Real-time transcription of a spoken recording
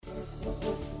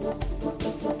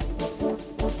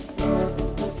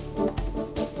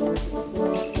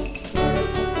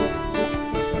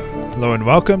Hello and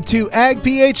welcome to Ag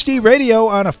PhD Radio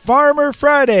on a Farmer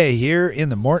Friday here in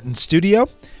the Morton studio.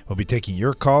 We'll be taking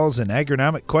your calls and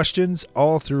agronomic questions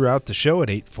all throughout the show at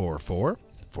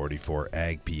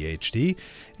 844-44-AG-PhD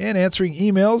and answering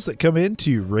emails that come in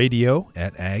to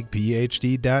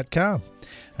radio@agphd.com.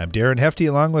 I'm Darren Hefty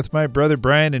along with my brother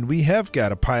Brian, and we have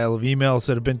got a pile of emails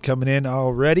that have been coming in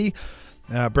already.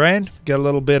 Brian, got a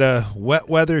little bit of wet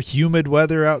weather, humid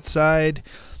weather outside.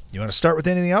 You want to start with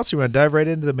anything else, or you want to dive right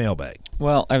into the mailbag?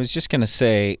 Well, I was just going to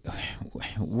say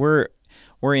we're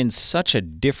in such a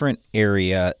different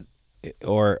area,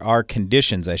 or our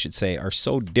conditions, I should say, are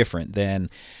so different than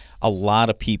a lot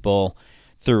of people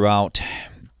throughout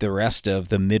the rest of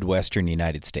the Midwestern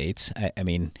United States. I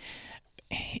mean,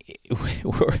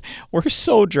 we're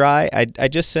so dry. I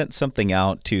just sent something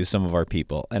out to some of our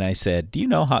people, and I said, do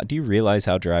you realize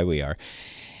how dry we are?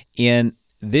 In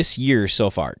this year so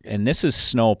far, and this is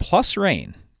snow plus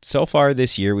rain. So far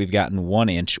this year, we've gotten 1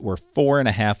 inch. We're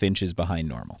 4.5 inches behind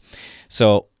normal.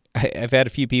 So I've had a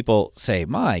few people say,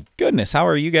 my goodness, how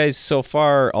are you guys so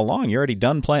far along? You're already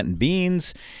done planting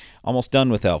beans, almost done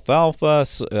with alfalfa,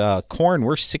 corn.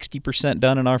 We're 60%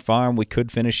 done in our farm. We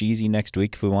could finish easy next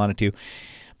week if we wanted to.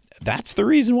 That's the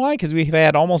reason why, because we've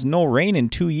had almost no rain in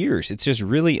 2 years. It's just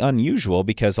really unusual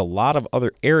because a lot of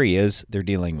other areas, they're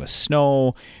dealing with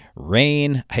snow,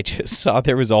 rain. I just saw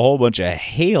there was a whole bunch of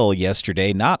hail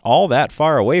yesterday, not all that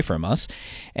far away from us,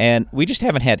 and we just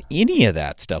haven't had any of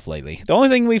that stuff lately. The only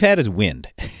thing we've had is wind,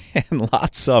 and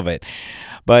lots of it.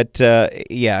 But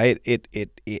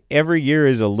it every year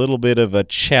is a little bit of a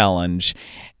challenge.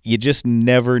 You just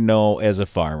never know as a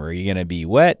farmer. You're going to be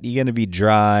wet, you're going to be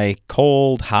dry,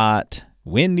 cold, hot,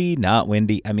 windy, not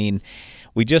windy. I mean,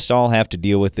 we just all have to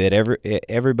deal with it.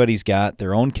 Everybody's got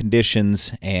their own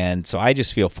conditions, and so I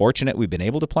just feel fortunate we've been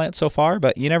able to plant so far,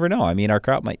 but you never know. I mean, our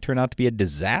crop might turn out to be a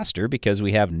disaster because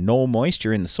we have no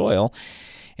moisture in the soil,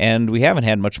 and we haven't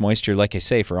had much moisture, like I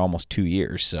say, for almost 2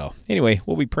 years. So anyway,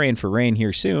 we'll be praying for rain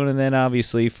here soon, and then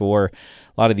obviously for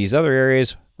a lot of these other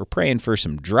areas, we're praying for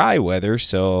some dry weather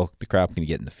so the crop can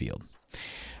get in the field.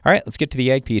 All right, let's get to the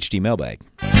Ag PhD mailbag.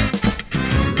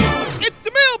 It's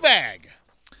the mailbag!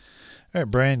 All right,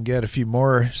 Brian, got a few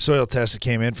more soil tests that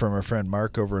came in from our friend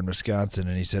Mark over in Wisconsin,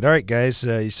 and he said, all right, guys,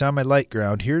 you saw my light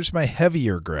ground. Here's my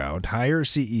heavier ground, higher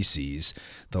CECs.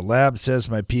 The lab says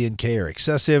my P and K are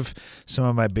excessive. Some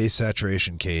of my base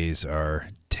saturation Ks are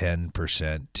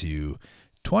 10% to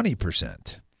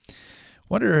 20%.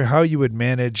 Wonder how you would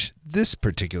manage this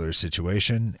particular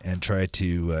situation and try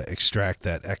to extract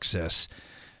that excess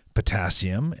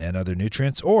potassium and other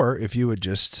nutrients, or if you would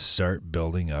just start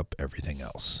building up everything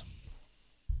else.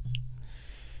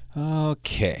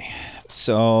 Okay,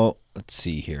 so let's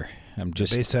see here. The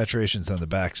base saturation's on the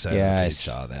back side. Yeah, of the page. I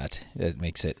saw that. It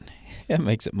makes it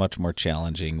much more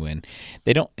challenging when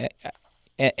they don't.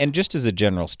 And just as a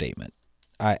general statement,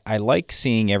 I like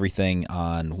seeing everything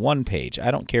on one page. I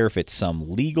don't care if it's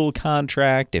some legal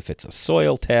contract, if it's a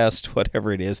soil test,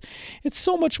 whatever it is. It's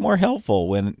so much more helpful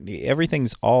when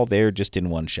everything's all there just in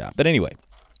one shot. But anyway,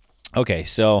 okay,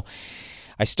 so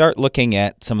I start looking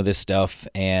at some of this stuff,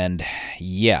 and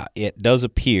yeah, it does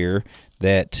appear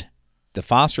that the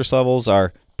phosphorus levels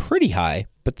are pretty high,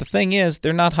 but the thing is,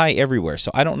 they're not high everywhere.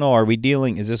 So I don't know,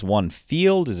 is this one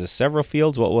field? Is this several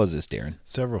fields? What was this, Darren?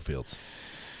 Several fields.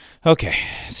 Okay,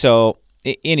 so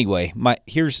anyway,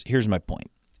 here's my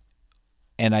point.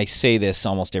 And I say this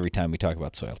almost every time we talk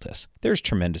about soil tests. There's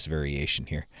tremendous variation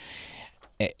here.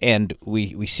 And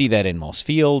we see that in most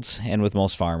fields and with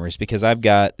most farmers, because I've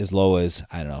got as low as,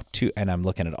 2, and I'm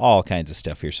looking at all kinds of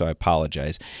stuff here, so I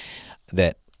apologize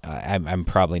that I'm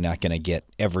probably not going to get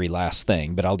every last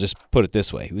thing, but I'll just put it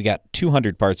this way. We got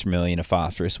 200 parts per million of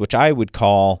phosphorus, which I would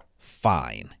call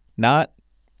fine, not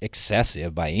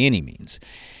excessive by any means.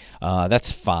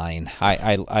 That's fine.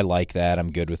 I like that.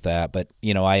 I'm good with that. But,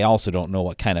 I also don't know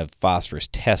what kind of phosphorus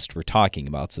test we're talking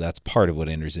about, so that's part of what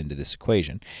enters into this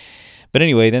equation. But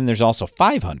anyway, then there's also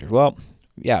 500. Well,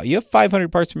 yeah, you have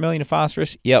 500 parts per million of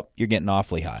phosphorus. Yep, you're getting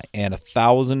awfully high. And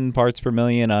 1,000 parts per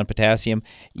million on potassium.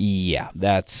 Yeah,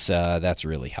 that's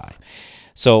really high.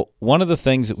 So one of the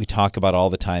things that we talk about all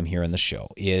the time here on the show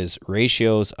is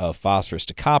ratios of phosphorus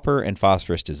to copper and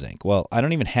phosphorus to zinc. Well, I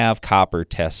don't even have copper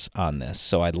tests on this,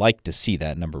 so I'd like to see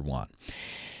that, number one.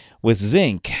 With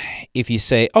zinc, if you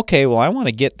say, okay, well, I want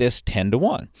to get this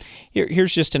 10-1.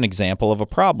 Here's just an example of a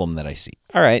problem that I see.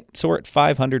 All right, so we're at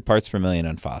 500 parts per million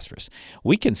on phosphorus.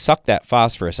 We can suck that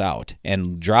phosphorus out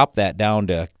and drop that down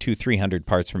to 200-300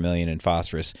 parts per million in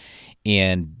phosphorus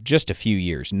in just a few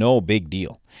years. No big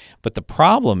deal. But the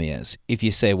problem is, if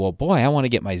you say, well, boy, I want to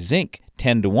get my zinc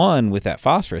 10-1 with that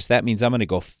phosphorus, that means I'm going to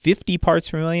go 50 parts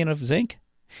per million of zinc.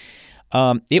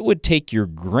 It would take your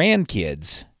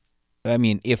grandkids,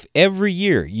 if every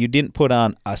year you didn't put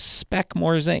on a speck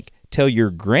more zinc till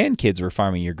your grandkids were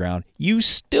farming your ground, you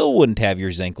still wouldn't have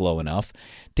your zinc low enough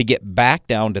to get back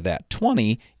down to that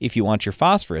 20 if you want your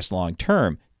phosphorus long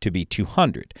term to be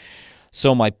 200.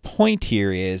 So my point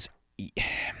here is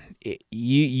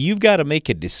you've got to make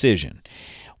a decision.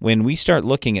 When we start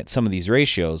looking at some of these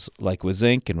ratios, like with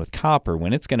zinc and with copper,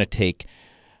 when it's going to take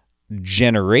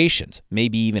generations,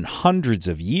 maybe even hundreds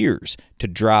of years to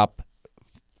drop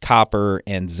copper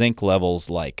and zinc levels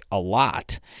like a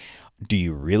lot, do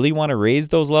you really want to raise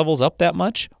those levels up that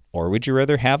much? Or would you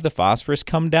rather have the phosphorus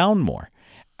come down more?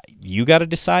 You got to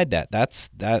decide that.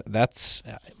 That's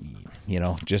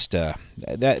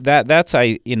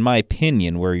in my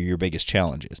opinion, where your biggest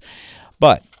challenge is.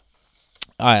 But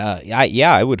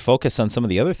I would focus on some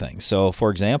of the other things. So, for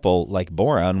example, like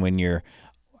boron, when you're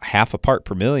half a part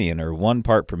per million or 1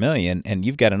 part per million, and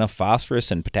you've got enough phosphorus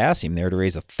and potassium there to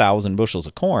raise 1,000 bushels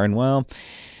of corn, well,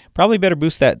 probably better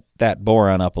boost that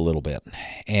boron up a little bit.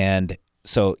 And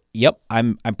so,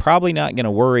 I'm probably not going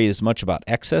to worry as much about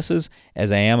excesses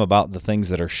as I am about the things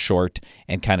that are short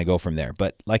and kind of go from there.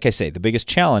 But like I say, the biggest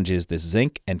challenge is this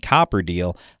zinc and copper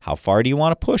deal. How far do you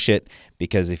want to push it?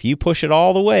 Because if you push it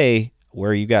all the way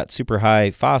where you got super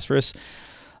high phosphorus,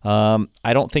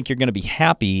 I don't think you're going to be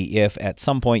happy if at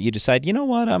some point you decide, you know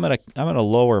what, I'm gonna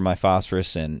lower my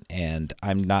phosphorus and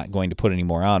I'm not going to put any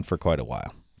more on for quite a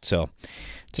while. So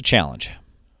it's a challenge.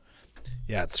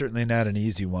 Yeah, it's certainly not an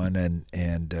easy one,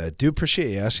 and do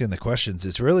appreciate you asking the questions.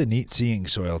 It's really neat seeing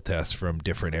soil tests from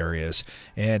different areas.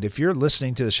 And if you're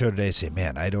listening to the show today, say,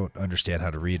 man, I don't understand how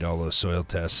to read all those soil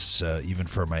tests, even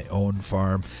for my own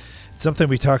farm. It's something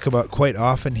we talk about quite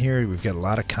often here. We've got a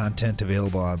lot of content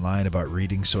available online about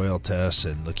reading soil tests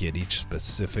and looking at each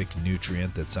specific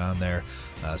nutrient that's on there.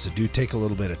 So do take a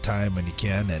little bit of time when you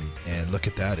can and look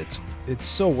at that. It's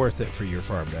so worth it for your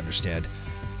farm to understand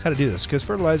how to do this, because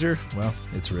fertilizer, well,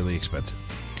 it's really expensive.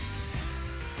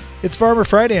 It's Farmer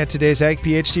Friday on today's Ag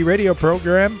PhD radio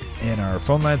program, and our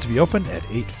phone lines will be open at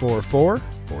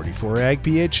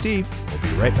 844-44-AG-PhD. We'll be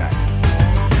right back.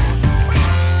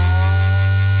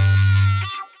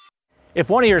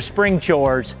 If one of your spring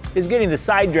chores is getting the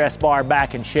side dress bar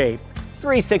back in shape,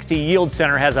 360 Yield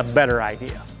Center has a better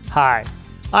idea. Hi,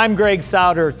 I'm Greg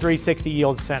Souder of 360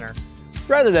 Yield Center.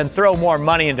 Rather than throw more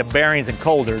money into bearings and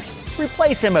colders,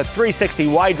 replace them with 360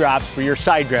 Y-Drops for your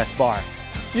side dress bar.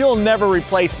 You'll never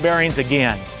replace bearings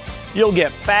again. You'll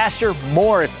get faster,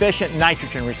 more efficient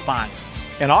nitrogen response.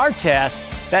 In our tests,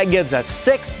 that gives a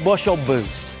 6-bushel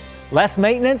boost. Less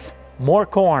maintenance, more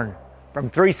corn from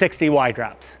 360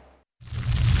 Y-Drops.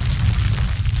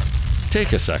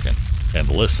 Take a second and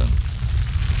listen.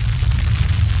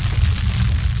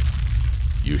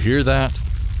 You hear that?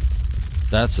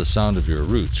 That's the sound of your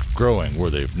roots growing where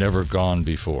they've never gone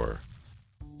before.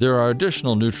 There are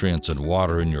additional nutrients and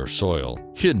water in your soil,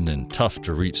 hidden in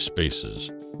tough-to-reach spaces.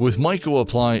 With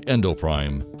MycoApply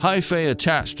Endoprime, hyphae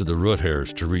attach to the root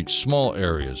hairs to reach small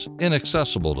areas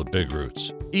inaccessible to big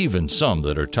roots, even some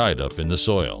that are tied up in the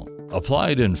soil.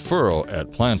 Applied in furrow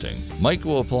at planting,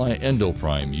 MycoApply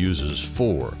Endoprime uses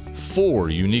four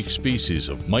unique species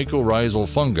of mycorrhizal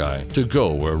fungi to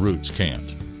go where roots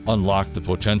can't. Unlock the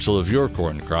potential of your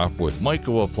corn crop with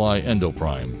MycoApply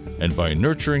Endoprime, and by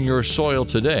nurturing your soil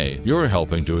today, you're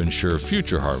helping to ensure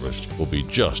future harvest will be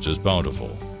just as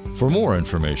bountiful. For more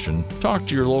information, talk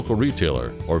to your local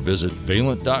retailer or visit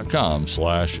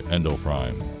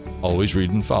valent.com/endoprime. Always read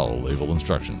and follow label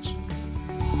instructions.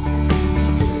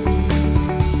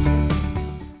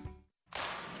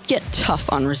 Get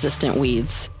tough on resistant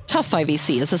weeds. Tough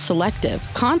 5EC is a selective,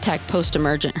 contact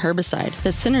post-emergent herbicide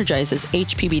that synergizes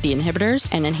HPBD inhibitors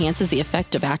and enhances the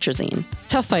effect of atrazine.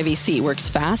 Tough 5EC works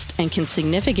fast and can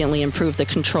significantly improve the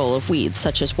control of weeds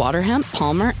such as water hemp,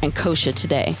 palmer, and kochia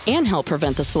today, and help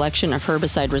prevent the selection of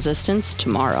herbicide resistance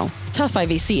tomorrow. Tough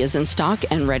 5EC is in stock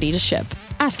and ready to ship.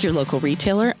 Ask your local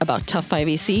retailer about Tough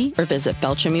 5EC or visit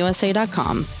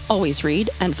BelchamUSA.com. Always read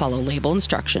and follow label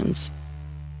instructions.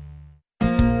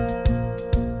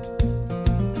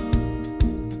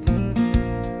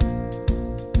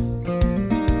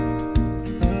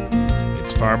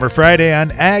 Farmer Friday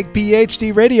on Ag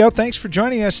PhD Radio. Thanks for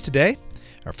joining us today.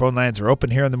 Our phone lines are open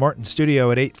here in the Morton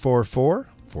studio at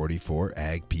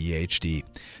 844-44-AG-PHD.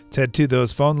 Let's head to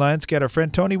those phone lines. Got our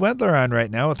friend Tony Wendler on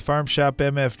right now with Farm Shop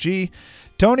MFG.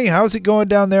 Tony, how's it going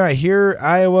down there? I hear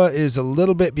Iowa is a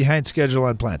little bit behind schedule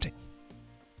on planting.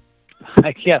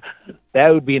 Yeah, that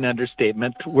would be an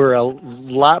understatement. We're a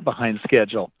lot behind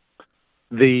schedule.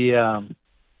 We're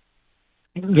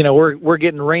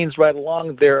getting rains right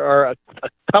along. There are a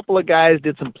couple of guys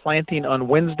did some planting on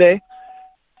Wednesday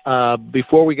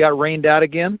before we got rained out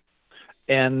again,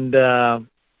 and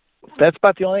that's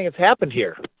about the only thing that's happened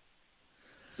here.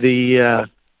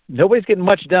 Nobody's getting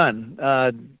much done.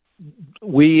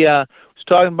 We was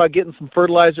talking about getting some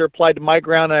fertilizer applied to my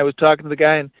ground, and I was talking to the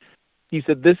guy, and he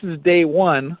said this is day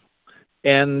one,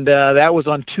 and that was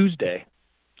on Tuesday.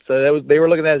 So they were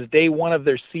looking at it as day one of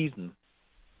their season.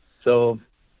 So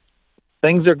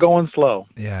things are going slow.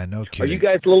 Yeah, no kidding. Are you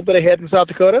guys a little bit ahead in South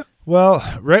Dakota? Well,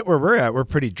 right where we're at, we're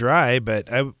pretty dry,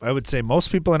 but I would say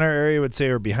most people in our area would say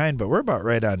we're behind, but we're about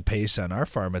right on pace on our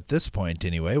farm at this point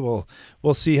anyway. We'll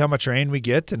see how much rain we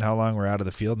get and how long we're out of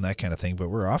the field and that kind of thing, but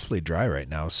we're awfully dry right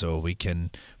now, so we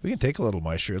can take a little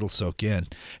moisture. It'll soak in.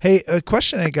 Hey, a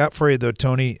question I got for you, though,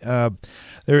 Tony.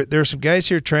 There are some guys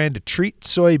here trying to treat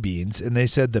soybeans, and they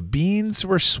said the beans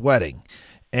were sweating,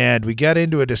 and we got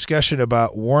into a discussion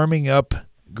about warming up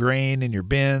grain in your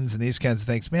bins and these kinds of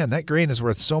things. Man, that grain is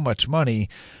worth so much money.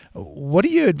 What are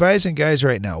you advising guys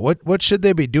right now? What should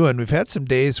they be doing? We've had some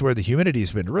days where the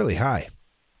humidity's been really high.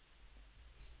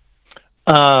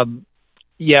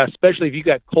 Yeah, especially if you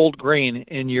got cold grain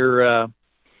and you're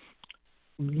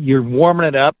warming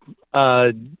it up,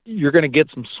 you're going to get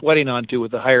some sweating onto it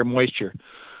with the higher moisture.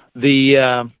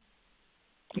 I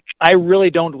really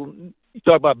don't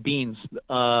talk about beans.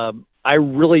 I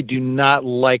really do not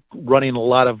like running a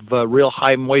lot of real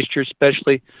high moisture,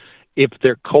 especially if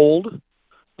they're cold,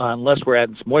 unless we're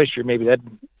adding some moisture. Maybe that'd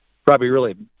probably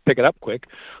really pick it up quick.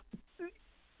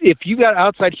 If you got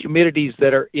outside humidities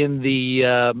that are in the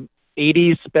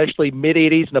 80s, especially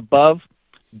mid-80s and above,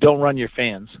 don't run your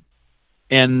fans.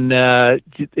 And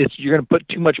you're going to put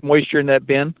too much moisture in that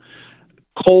bin.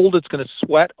 Cold, it's going to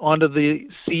sweat onto the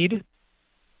seed.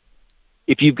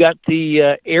 If you've got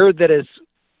the air that is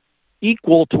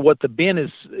equal to what the bin is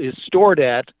stored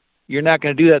at, you're not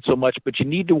going to do that so much, but you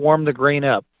need to warm the grain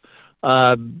up.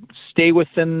 Stay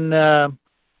within a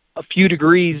few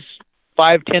degrees,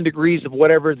 5-10 degrees of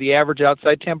whatever the average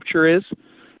outside temperature is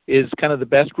kind of the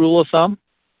best rule of thumb.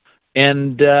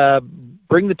 And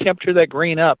bring the temperature of that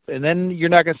grain up, and then you're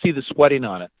not going to see the sweating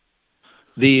on it.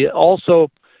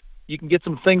 Also, you can get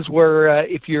some things where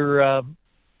if you're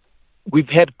we've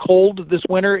had cold this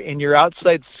winter, and your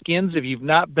outside skins, if you've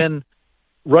not been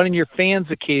running your fans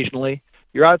occasionally,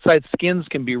 your outside skins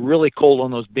can be really cold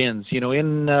on those bins.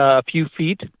 In a few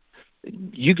feet,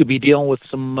 you could be dealing with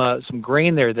some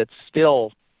grain there that's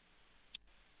still,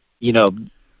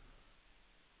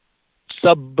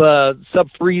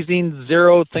 sub-freezing,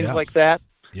 zero, things like that.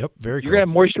 Yep, very cool. You're going to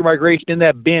have moisture migration in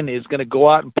that bin is going to go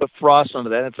out and put frost onto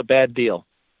that. It's a bad deal.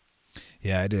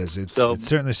 Yeah, it is. It's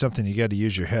certainly something you got to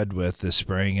use your head with this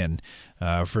spring. And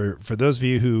for those of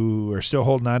you who are still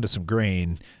holding on to some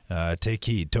grain, take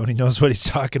heed. Tony knows what he's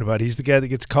talking about. He's the guy that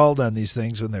gets called on these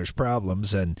things when there's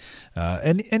problems, and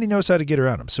he knows how to get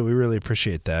around them. So we really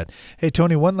appreciate that. Hey,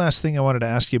 Tony, one last thing I wanted to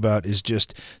ask you about is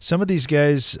just some of these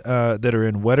guys that are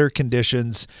in wetter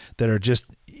conditions that are just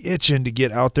itching to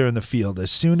get out there in the field. As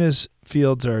soon as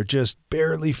fields are just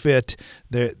barely fit,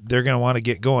 they're going to want to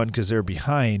get going because they're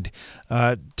behind.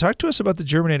 Talk to us about the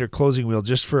Germinator closing wheel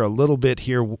just for a little bit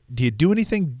here. Do you do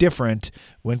anything different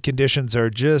when conditions are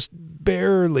just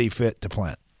barely fit to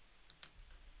plant?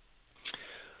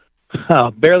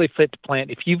 Barely fit to plant.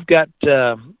 If you've got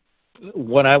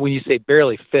when you say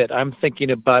barely fit, I'm thinking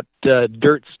about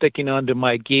dirt sticking onto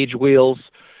my gauge wheels.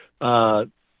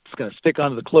 It's going to stick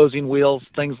onto the closing wheels,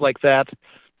 things like that.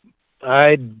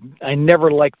 I never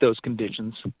like those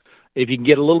conditions. If you can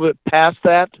get a little bit past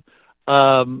that,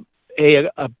 a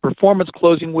performance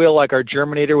closing wheel like our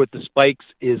Germinator with the spikes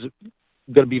is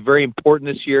going to be very important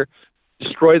this year.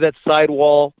 Destroy that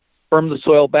sidewall, firm the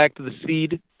soil back to the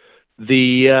seed.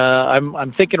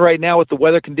 I'm thinking right now with the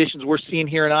weather conditions we're seeing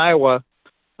here in Iowa,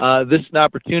 this is an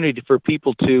opportunity for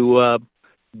people to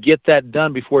get that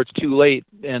done before it's too late,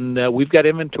 and we've got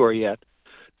inventory yet.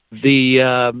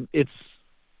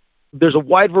 There's a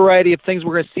wide variety of things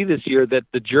we're going to see this year that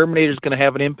the Germinator is going to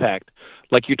have an impact.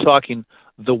 Like you're talking,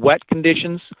 the wet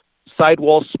conditions,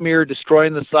 sidewall smear,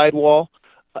 destroying the sidewall,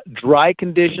 dry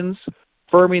conditions,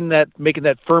 making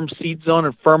that firm seed zone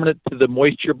and firming it to the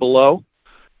moisture below.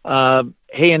 And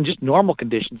just normal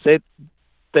conditions.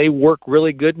 They work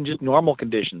really good in just normal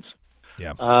conditions.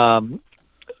 Yeah.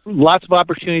 Lots of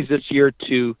opportunities this year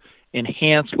to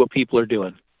enhance what people are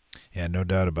doing. Yeah, no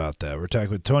doubt about that. We're talking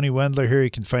with Tony Wendler here.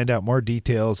 You can find out more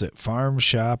details at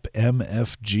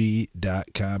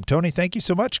farmshopmfg.com. Tony, thank you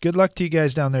so much. Good luck to you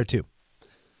guys down there, too.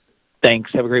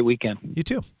 Thanks. Have a great weekend. You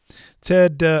too. Let's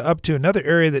head up to another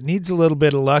area that needs a little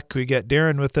bit of luck. We got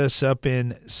Darren with us up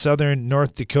in southern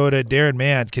North Dakota. Darren,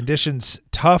 man, conditions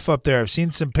tough up there. I've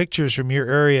seen some pictures from your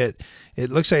area. It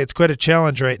looks like it's quite a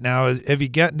challenge right now. Have you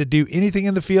gotten to do anything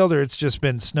in the field, or it's just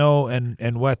been snow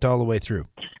and wet all the way through?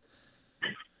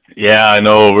 Yeah, I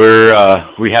know.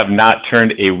 We have not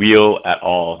turned a wheel at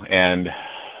all, and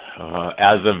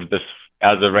as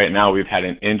of right now, we've had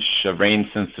an inch of rain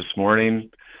since this morning.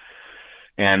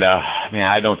 And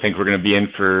I don't think we're going to be in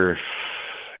for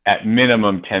at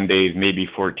minimum 10 days, maybe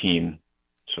 14.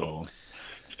 So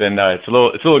it's been it's a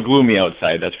little gloomy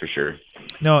outside, that's for sure.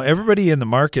 No, everybody in the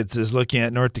markets is looking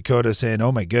at North Dakota saying,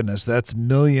 "Oh my goodness, that's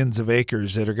millions of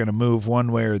acres that are going to move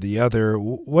one way or the other."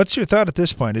 What's your thought at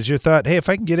this point? Is your thought, "Hey, if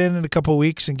I can get in a couple of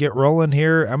weeks and get rolling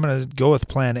here, I'm going to go with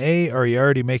Plan A," or are you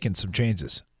already making some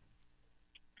changes?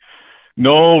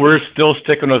 No, we're still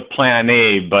sticking with Plan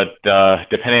A, but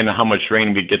depending on how much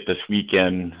rain we get this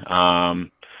weekend, I'm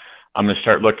going to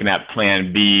start looking at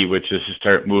Plan B, which is to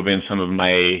start moving some of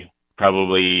my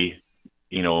probably,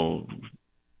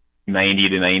 90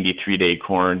 to 93-day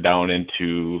corn down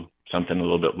into something a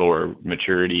little bit lower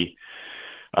maturity.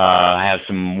 I have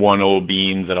some 1.0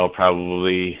 beans that I'll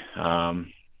probably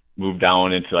move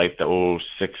down into like the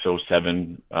 06,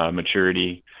 07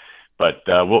 maturity. But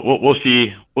we'll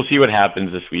see. We'll see what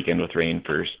happens this weekend with rain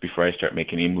first before I start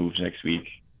making any moves next week.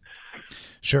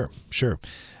 Sure.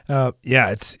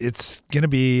 It's gonna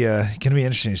be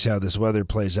interesting to see how this weather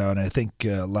plays out. And I think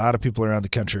a lot of people around the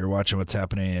country are watching what's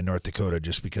happening in North Dakota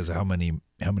just because of how many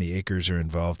acres are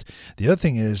involved. The other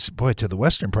thing is, boy, to the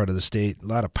western part of the state, a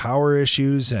lot of power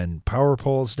issues and power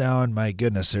poles down. My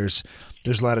goodness, there's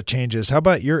a lot of changes. How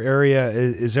about your area?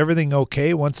 Is everything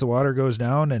okay once the water goes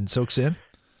down and soaks in?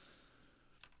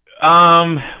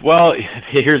 Well,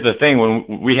 here's the thing.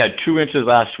 When we had 2 inches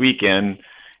last weekend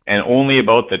and only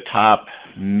about the top,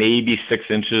 maybe 6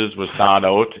 inches was thawed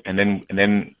out. And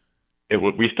then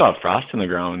we still have frost in the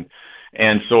ground.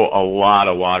 And so a lot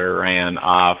of water ran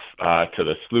off, to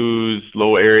the sloughs,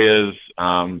 low areas.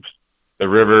 The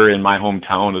river in my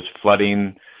hometown is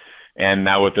flooding. And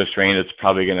now with this rain, it's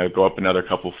probably going to go up another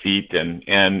couple feet. And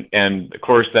of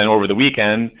course, then over the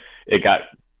weekend, it got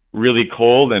really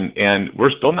cold and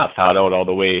we're still not thawed out all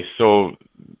the way. So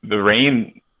the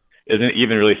rain isn't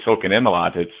even really soaking in a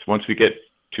lot. It's once we get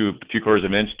to a few quarters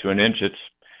of an inch to an inch, it's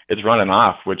running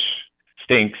off, which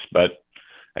stinks, but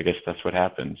I guess that's what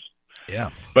happens.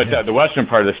 Yeah. But the western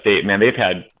part of the state, man, they've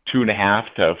had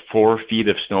 2.5 to 4 feet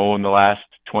of snow in the last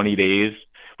 20 days,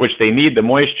 which they need the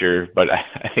moisture, but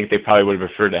I think they probably would have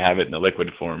preferred to have it in the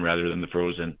liquid form rather than the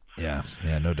frozen. Yeah,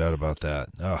 no doubt about that.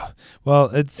 Oh, well,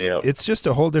 it's just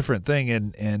a whole different thing,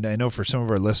 and I know for some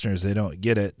of our listeners, they don't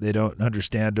get it. They don't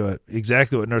understand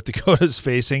exactly what North Dakota is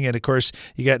facing, and of course,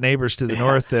 you got neighbors to the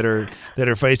north that are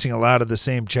facing a lot of the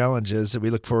same challenges. We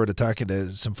look forward to talking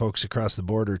to some folks across the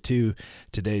border too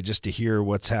today, just to hear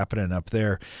what's happening up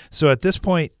there. So at this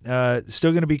point,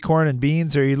 still going to be corn and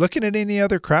beans. Are you looking at any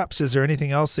other crops? Is there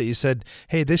anything else that you said,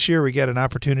 hey, this year we got an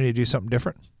opportunity to do something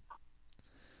different?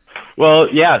 Well,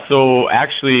 yeah. So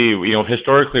actually,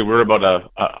 historically, we're about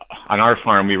on our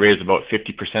farm, we raise about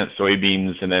 50%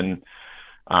 soybeans, and then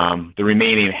the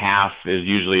remaining half is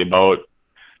usually about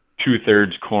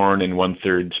 2/3 corn and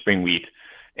 1/3 spring wheat.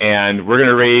 And we're going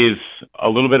to raise a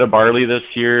little bit of barley this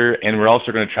year, and we're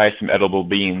also going to try some edible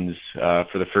beans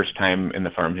for the first time in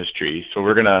the farm history. So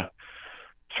we're going to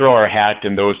throw our hat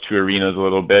in those two arenas a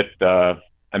little bit.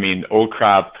 Old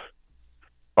crop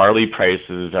barley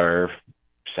prices are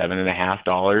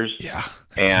 $7.50. Yeah.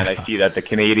 And I see that the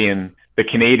Canadian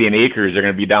acres are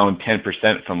going to be down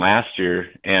 10% from last year.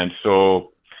 And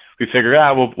so we figure,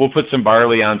 we'll put some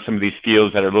barley on some of these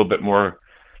fields that are a little bit more,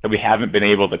 that we haven't been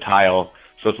able to tile.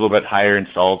 So it's a little bit higher in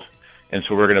salt. And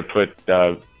so we're going to put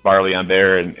barley on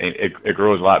there, and it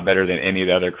grows a lot better than any of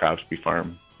the other crops we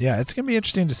farm. Yeah, it's going to be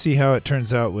interesting to see how it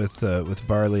turns out with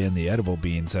barley and the edible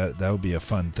beans. That would be a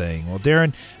fun thing. Well,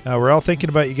 Darren, we're all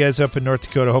thinking about you guys up in North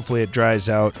Dakota. Hopefully it dries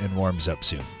out and warms up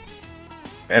soon.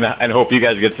 And I hope you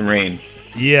guys get some rain.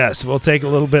 Yes, we'll take a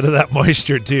little bit of that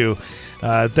moisture too.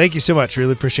 Thank you so much.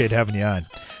 Really appreciate having you on.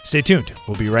 Stay tuned.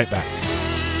 We'll be right back.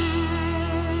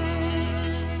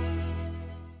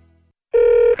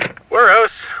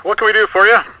 Warehouse, what can we do for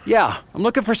you? Yeah, I'm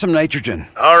looking for some nitrogen.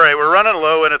 All right, we're running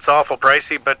low and it's awful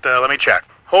pricey, but let me check.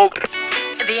 Hold.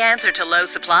 The The answer to low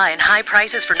supply and high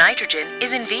prices for nitrogen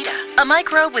is Envita, a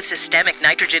microbe with systemic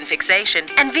nitrogen fixation.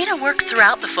 Envita works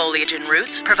throughout the foliage and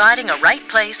roots, providing a right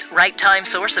place, right time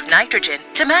source of nitrogen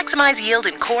to maximize yield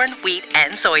in corn, wheat,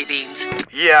 and soybeans.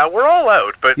 Yeah, we're all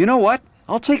out, but... You know what?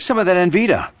 I'll take some of that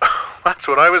Envita. That's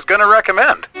what I was going to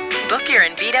recommend. Book your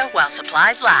Envita while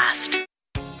supplies last.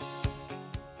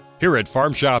 Here at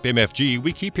Farm Shop MFG,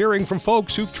 we keep hearing from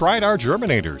folks who've tried our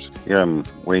germinators. Yeah, I'm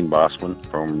Wayne Bossman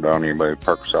from down here by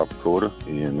Parker, South Dakota,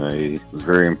 and I was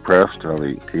very impressed how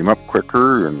they came up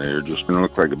quicker, and they're just going to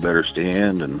look like a better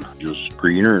stand and just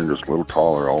greener and just a little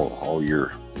taller all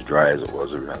year. As dry as it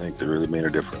was, I think they really made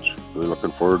a difference. Really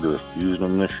looking forward to using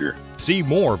them this year. See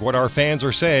more of what our fans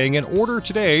are saying and order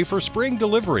today for spring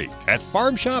delivery at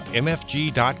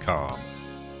farmshopmfg.com.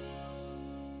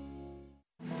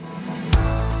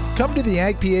 Come to the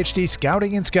Ag PhD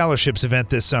Scouting and Scholarships event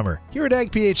this summer. Here at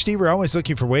Ag PhD, we're always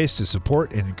looking for ways to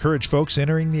support and encourage folks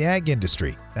entering the ag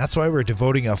industry. That's why we're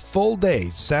devoting a full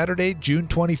day, Saturday, June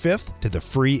 25th, to the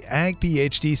free Ag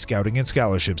PhD Scouting and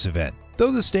Scholarships event.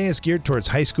 Though this day is geared towards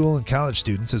high school and college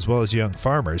students as well as young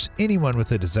farmers, anyone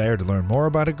with a desire to learn more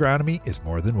about agronomy is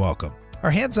more than welcome. Our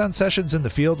hands-on sessions in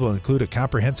the field will include a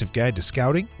comprehensive guide to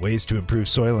scouting, ways to improve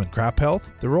soil and crop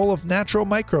health, the role of natural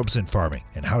microbes in farming,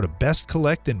 and how to best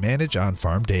collect and manage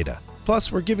on-farm data.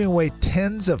 Plus, we're giving away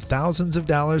tens of thousands of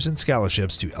dollars in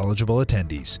scholarships to eligible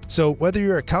attendees. So whether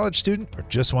you're a college student or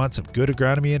just want some good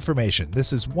agronomy information,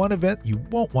 this is one event you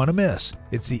won't want to miss.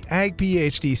 It's the Ag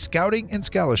PhD Scouting and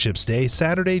Scholarships Day,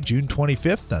 Saturday, June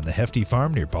 25th on the Hefty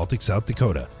Farm near Baltic, South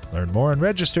Dakota. Learn more and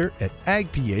register at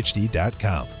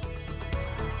agphd.com.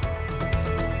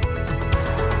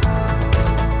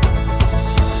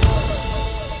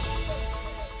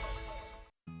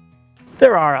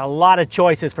 There are a lot of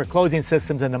choices for closing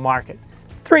systems in the market.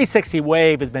 360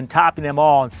 Wave has been topping them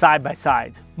all in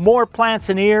side-by-sides. More plants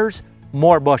and ears,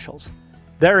 more bushels.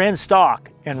 They're in stock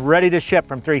and ready to ship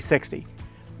from 360.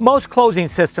 Most closing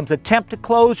systems attempt to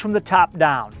close from the top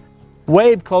down.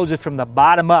 Wave closes from the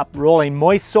bottom up, rolling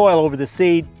moist soil over the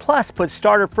seed, plus puts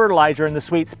starter fertilizer in the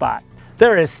sweet spot.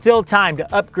 There is still time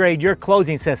to upgrade your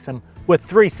closing system with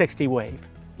 360 Wave.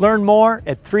 Learn more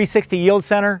at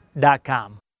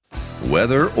 360yieldcenter.com.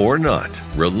 Weather or not,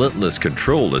 relentless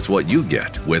control is what you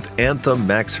get with Anthem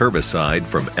Max Herbicide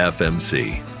from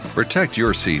FMC. Protect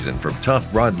your season from tough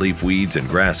broadleaf weeds and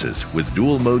grasses with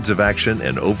dual modes of action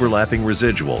and overlapping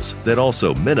residuals that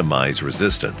also minimize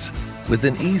resistance. With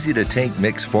an easy-to-take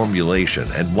mix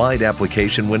formulation and wide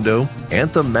application window,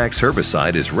 Anthem Max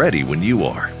Herbicide is ready when you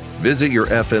are. Visit your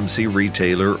FMC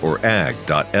retailer or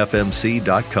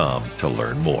ag.fmc.com to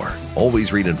learn more.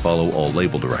 Always read and follow all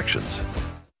label directions.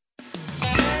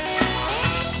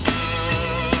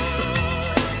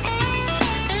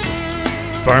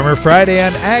 Farmer Friday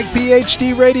on Ag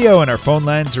PhD Radio, and our phone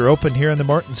lines are open here in the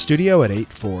Morton studio at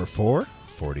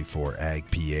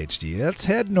 844-44-AG-PhD. Let's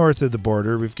head north of the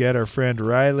border. We've got our friend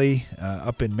Riley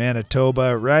up in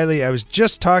Manitoba. Riley, I was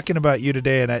just talking about you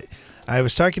today, and I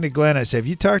was talking to Glenn. I said, have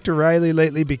you talked to Riley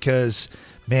lately? Because,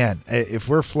 man, if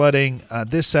we're flooding on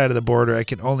this side of the border, I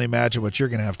can only imagine what you're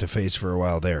going to have to face for a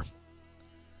while there.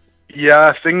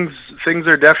 Yeah, things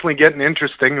are definitely getting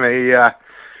interesting.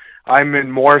 I'm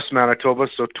in Morris, Manitoba,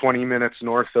 so 20 minutes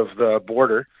north of the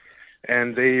border,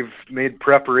 and they've made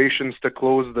preparations to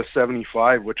close the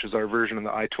 75, which is our version of the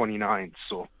I-29.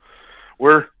 So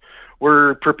we're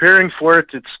preparing for it.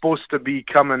 It's supposed to be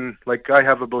coming. Like, I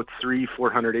have about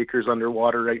 400 acres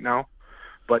underwater right now,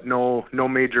 but no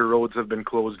major roads have been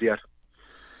closed yet.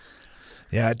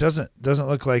 Yeah, it doesn't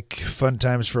look like fun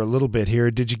times for a little bit here.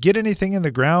 Did you get anything in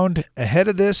the ground ahead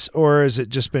of this, or has it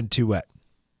just been too wet?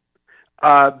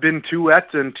 Been too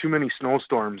wet and too many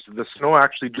snowstorms. The snow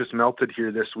actually just melted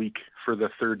here this week for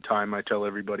the third time, I tell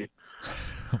everybody.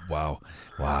 Wow.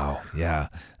 Yeah,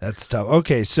 that's tough.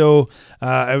 Okay, so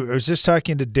I was just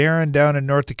talking to Darren down in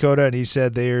North Dakota, and he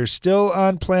said they're still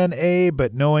on Plan A,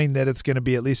 but knowing that it's going to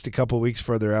be at least a couple weeks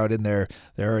further out in there,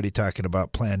 they're already talking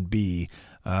about Plan B.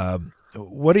 Where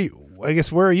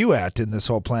are you at in this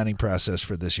whole planning process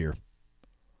for this year?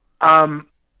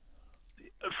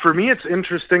 For me, it's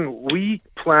interesting. We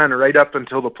plan right up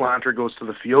until the planter goes to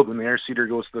the field and the air seeder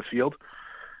goes to the field.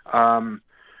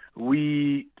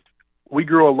 We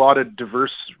grow a lot of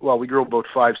diverse. Well, we grow about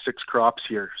 5-6 crops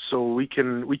here, so we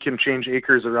can change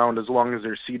acres around as long as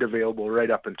there's seed available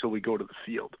right up until we go to the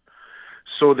field.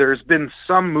 So there's been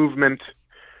some movement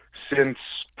since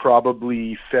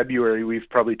probably February. We've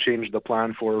probably changed the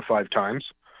plan 4 or 5 times.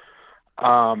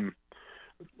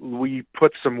 We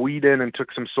put some wheat in and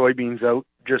took some soybeans out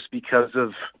just because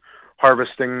of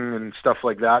harvesting and stuff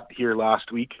like that here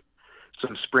last week.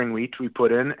 spring wheat we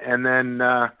put in, and then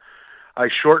I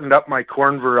shortened up my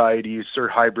corn varieties or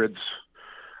hybrids,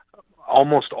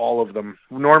 almost all of them.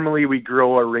 Normally we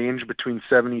grow a range between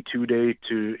 72 day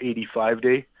to 85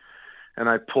 day, and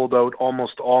I pulled out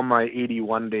almost all my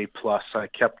 81 day plus. I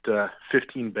kept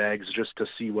 15 bags just to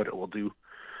see what it will do,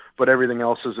 but everything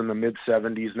else is in the mid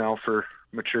 70s now for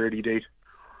maturity date.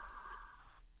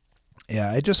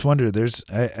 Yeah, I just wonder.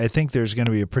 I think there's going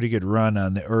to be a pretty good run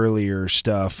on the earlier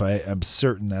stuff. I'm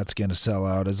certain that's going to sell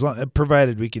out,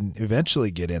 provided we can eventually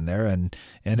get in there and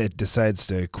it decides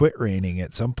to quit raining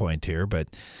at some point here. But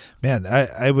man,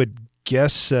 I would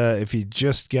guess if you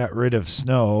just got rid of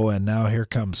snow and now here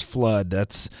comes flood,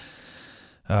 that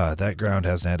ground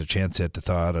hasn't had a chance yet to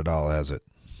thaw out at all, has it?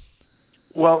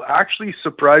 Well, actually,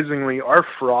 surprisingly, our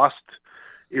frost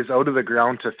is out of the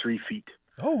ground to 3 feet.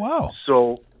 Oh wow!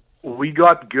 So we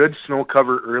got good snow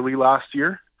cover early last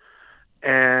year,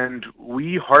 and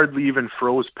we hardly even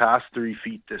froze past 3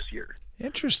 feet this year.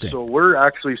 Interesting. So we're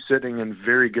actually sitting in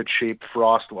very good shape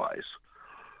frost-wise.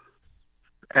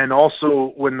 And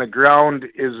also, when the ground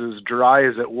is as dry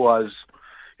as it was,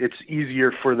 it's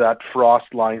easier for that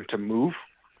frost line to move,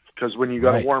 because when you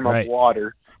got to warm up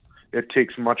water, it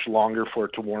takes much longer for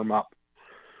it to warm up.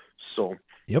 So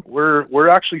yep, we're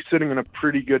actually sitting in a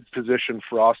pretty good position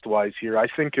frost-wise here. I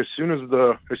think as soon as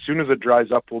it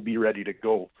dries up, we'll be ready to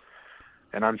go.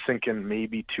 And I'm thinking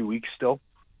maybe 2 weeks still.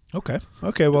 Okay.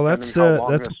 Well, that's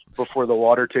before the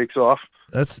water takes off.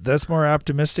 That's more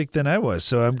optimistic than I was,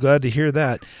 so I'm glad to hear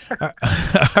that.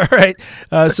 All right.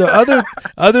 So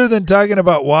other than talking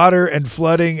about water and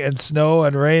flooding and snow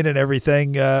and rain and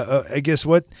everything, I guess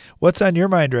what's on your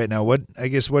mind right now? What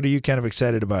are you kind of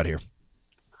excited about here?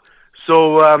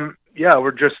 So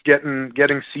we're just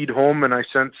getting seed home, and I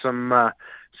sent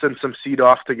some seed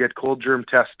off to get cold germ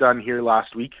tests done here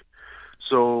last week.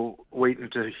 So waiting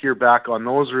to hear back on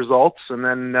those results, and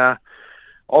then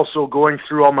also going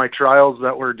through all my trials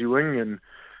that we're doing and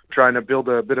trying to build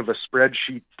a bit of a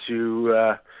spreadsheet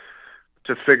to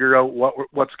figure out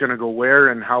what's going to go where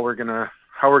and how we're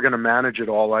gonna manage it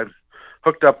all. I've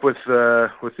hooked up with the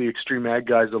Extreme Ag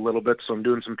guys a little bit, so I'm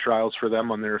doing some trials for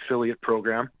them on their affiliate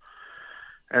program.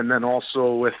 And then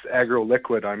also with Agro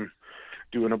Liquid, I'm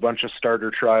doing a bunch of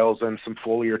starter trials and some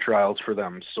foliar trials for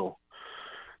them. So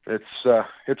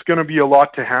it's going to be a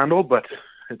lot to handle, but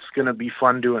it's going to be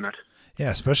fun doing it.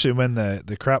 Yeah, especially when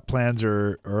the crop plans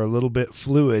are a little bit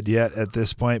fluid yet at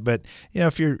this point. But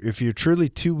if you're truly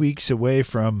 2 weeks away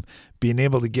from being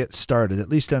able to get started, at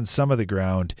least on some of the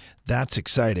ground, that's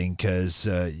exciting because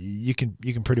you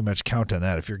can pretty much count on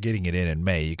that. If you're getting it in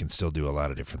May, you can still do a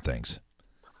lot of different things.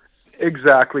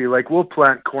 Exactly. Like we'll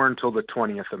plant corn till the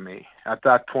 20th of May. At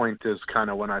that point is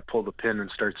kind of when I pull the pin and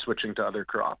start switching to other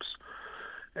crops.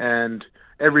 And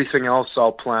everything else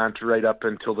I'll plant right up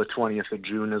until the 20th of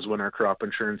June is when our crop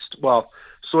insurance,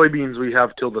 soybeans we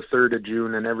have till the 3rd of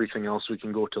June, and everything else we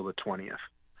can go till the 20th.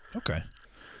 Okay.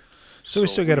 So we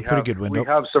still got a pretty good window. We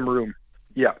have some room.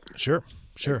 Yeah. Sure.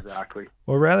 Exactly.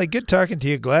 Well, Riley, good talking to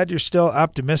you. Glad you're still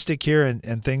optimistic here,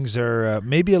 and things are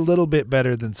maybe a little bit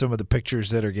better than some of the pictures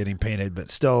that are getting painted,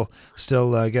 but still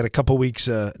got a couple weeks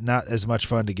not as much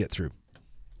fun to get through.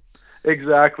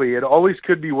 Exactly. It always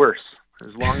could be worse.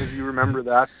 As long as you remember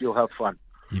that, you'll have fun.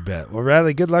 You bet. Well,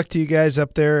 Riley, good luck to you guys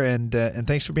up there, and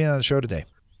thanks for being on the show today.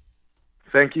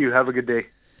 Thank you. Have a good day.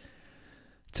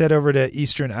 Let's head over to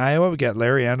Eastern Iowa. We got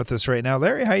Larry on with us right now.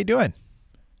 Larry, how you doing?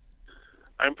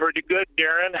 I'm pretty good,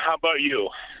 Darren. How about you?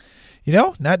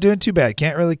 Not doing too bad.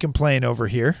 Can't really complain over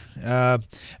here. Go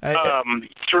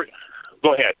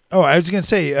ahead. Oh, I was going to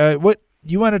say, what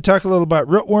you want to talk a little about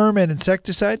rootworm and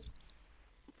insecticide?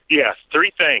 Yes,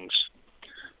 3 things,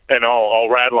 and I'll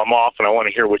rattle them off, and I want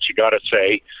to hear what you got to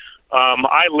say.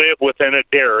 I live within a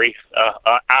dairy,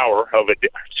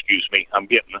 I'm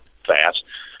getting fast,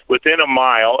 within a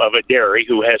mile of a dairy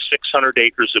who has 600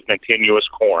 acres of continuous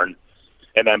corn,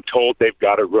 and I'm told they've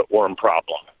got a rootworm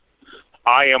problem.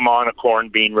 I am on a corn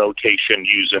bean rotation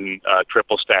using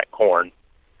triple stack corn.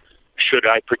 Should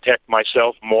I protect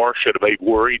myself more? Should I be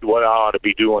worried what I ought to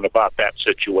be doing about that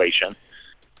situation?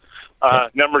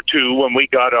 Number 2, when we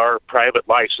got our private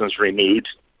license renewed,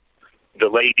 the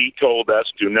lady told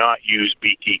us do not use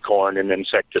BT corn and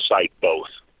insecticide both.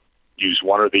 Use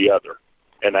one or the other.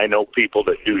 And I know people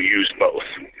that do use both.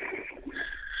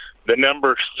 The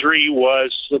number 3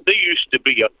 was, there used to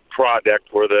be a product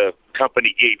where the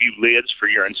company gave you lids for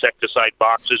your insecticide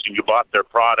boxes and you bought their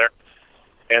product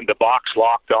and the box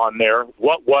locked on there.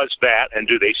 What was that, and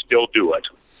do they still do it?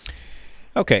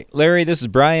 Okay, Larry, this is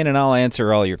Brian, and I'll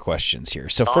answer all your questions here.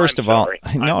 So first of all,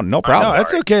 no problem. No,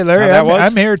 that's okay, Larry. No,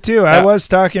 I'm here too. I was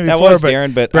talking before, was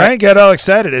Darren, but Brian got all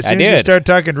excited as soon as you did. started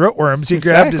talking rootworms. He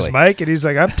grabbed his mic and he's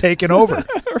like, "I'm taking over."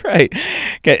 Right.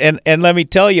 Okay, and let me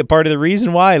tell you, part of the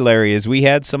reason why, Larry, is we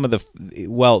had some of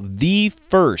the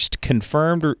first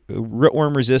confirmed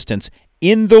rootworm resistance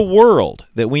in the world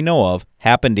that we know of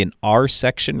happened in our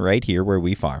section right here where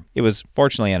we farm. It was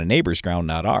fortunately on a neighbor's ground,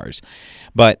 not ours.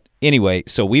 But anyway,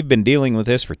 so we've been dealing with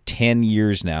this for 10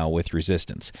 years now with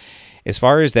resistance. As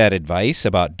far as that advice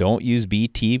about don't use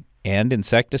BT and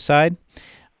insecticide,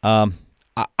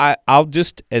 I'll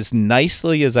just, as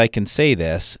nicely as I can say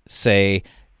this, say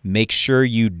make sure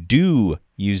you do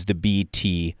use the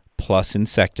BT plus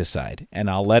insecticide, and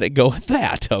I'll let it go at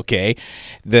that, okay?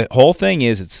 The whole thing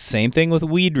is it's the same thing with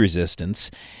weed resistance.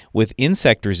 With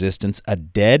insect resistance, a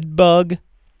dead bug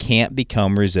can't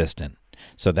become resistant.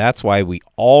 So that's why we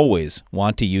always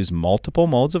want to use multiple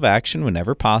modes of action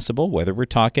whenever possible, whether we're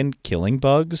talking killing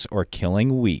bugs or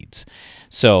killing weeds.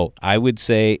 So I would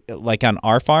say, like on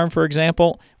our farm, for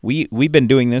example, we've been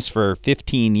doing this for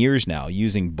 15 years now,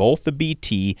 using both the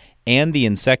BT and the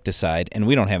insecticide, and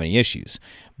we don't have any issues.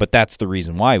 But that's the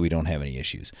reason why we don't have any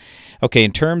issues. Okay,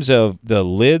 in terms of the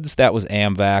lids, that was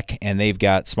AMVAC, and they've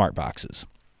got smart boxes.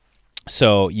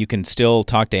 So you can still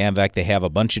talk to AMVAC. They have a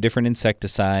bunch of different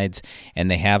insecticides, and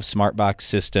they have smart box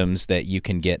systems that you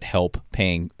can get help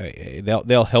paying.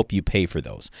 They'll help you pay for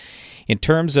those. In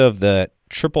terms of the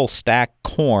triple stack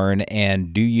corn,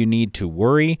 and do you need to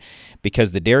worry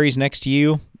because the dairy's next to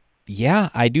you? Yeah,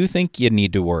 I do think you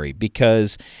need to worry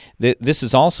because this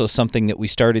is also something that we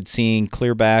started seeing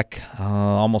clear back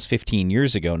almost 15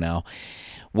 years ago now,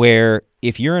 where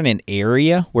if you're in an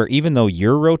area where even though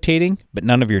you're rotating, but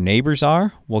none of your neighbors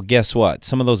are, well, guess what?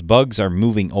 Some of those bugs are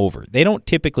moving over. They don't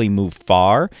typically move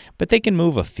far, but they can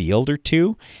move a field or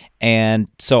two. And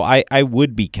so I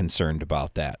would be concerned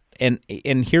about that. And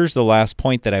here's the last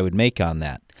point that I would make on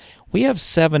that. We have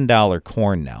 $7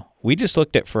 corn now. We just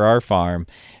looked at for our farm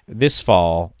this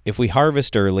fall, if we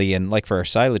harvest early and like for our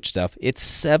silage stuff, it's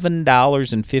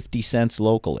 $7.50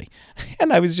 locally.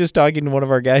 And I was just talking to one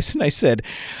of our guys and I said,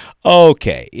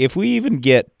 okay, if we even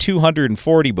get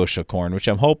 240 bushel corn, which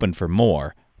I'm hoping for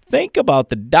more, think about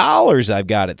the dollars I've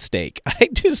got at stake. I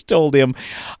just told him,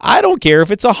 I don't care if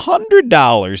it's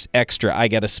 $100 extra I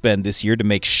got to spend this year to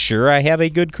make sure I have a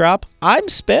good crop. I'm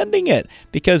spending it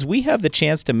because we have the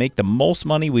chance to make the most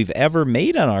money we've ever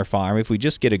made on our farm if we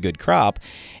just get a good crop.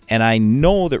 And I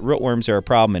know that rootworms are a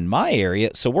problem in my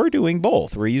area, so we're doing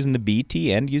both. We're using the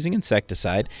BT and using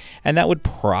insecticide, and that would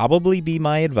probably be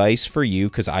my advice for you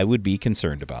because I would be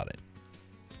concerned about it.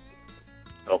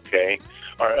 Okay.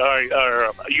 Are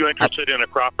you interested in a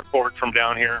crop report from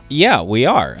down here? Yeah, we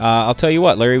are. I'll tell you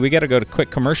what, Larry, we got to go to a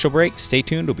quick commercial break. Stay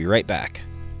tuned. We'll be right back.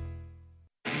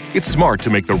 It's smart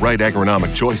to make the right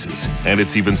agronomic choices, and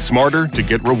it's even smarter to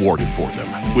get rewarded for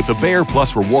them. With the Bayer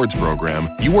Plus Rewards program,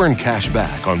 you earn cash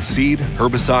back on seed,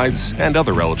 herbicides, and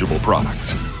other eligible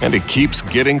products. And it keeps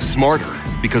getting smarter,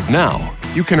 because now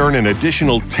you can earn an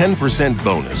additional 10%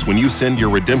 bonus when you send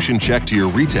your redemption check to your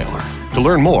retailer. To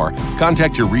learn more,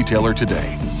 contact your retailer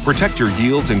today. Protect your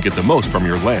yields and get the most from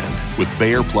your land with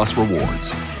Bayer Plus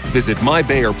Rewards. Visit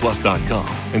mybayerplus.com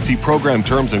and see program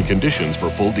terms and conditions for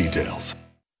full details.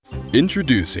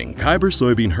 Introducing Kyber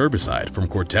soybean herbicide from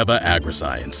Corteva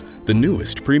Agriscience, the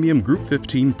newest premium Group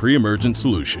 15 pre-emergent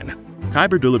solution.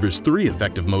 Kyber delivers 3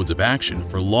 effective modes of action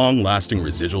for long-lasting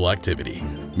residual activity,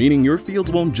 meaning your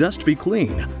fields won't just be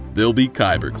clean, they'll be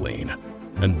Kyber clean.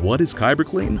 And what is Kyber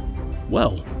clean?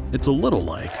 Well, it's a little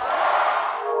like...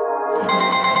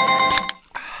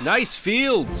 Nice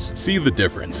fields! See the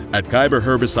difference at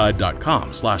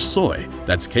kyberherbicide.com/soy.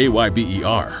 That's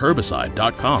KYBER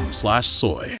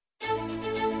herbicide.com/soy.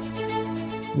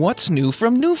 What's new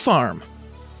from New Farm?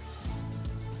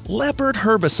 Leopard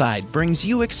Herbicide brings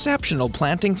you exceptional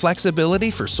planting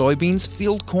flexibility for soybeans,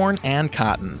 field corn, and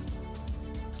cotton.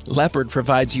 Leopard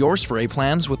provides your spray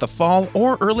plans with a fall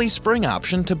or early spring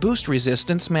option to boost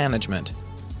resistance management.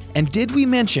 And did we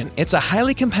mention it's a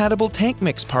highly compatible tank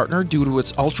mix partner due to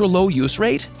its ultra-low use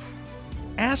rate?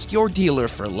 Ask your dealer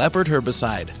for Leopard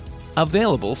Herbicide.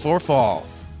 Available for fall.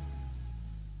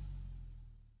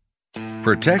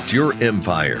 Protect your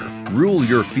empire. Rule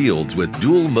your fields with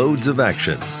dual modes of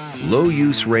action.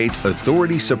 low-use rate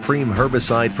Authority Supreme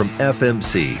herbicide from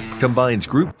FMC combines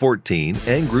Group 14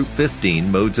 and Group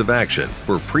 15 modes of action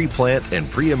for pre-plant and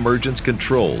pre-emergence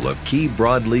control of key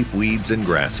broadleaf weeds and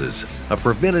grasses. A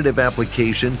preventative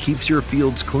application keeps your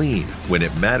fields clean when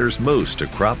it matters most to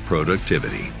crop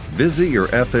productivity. Visit your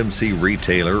FMC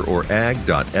retailer or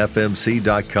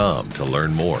ag.fmc.com to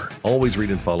learn more. Always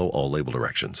read and follow all label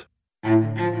directions.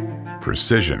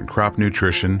 Precision crop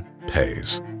nutrition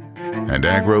pays. And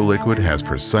AgroLiquid has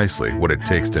precisely what it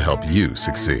takes to help you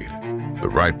succeed. The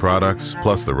right products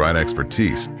plus the right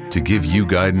expertise to give you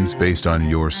guidance based on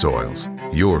your soils,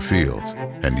 your fields,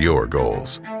 and your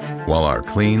goals. While our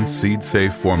clean,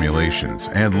 seed-safe formulations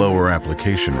and lower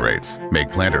application rates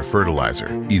make planter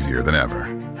fertilizer easier than ever.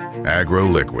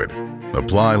 AgroLiquid.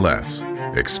 Apply less.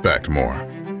 Expect more.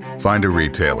 Find a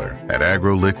retailer at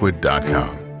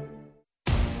agroliquid.com.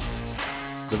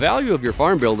 The value of your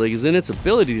farm building is in its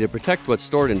ability to protect what's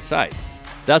stored inside.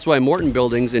 That's why Morton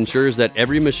Buildings ensures that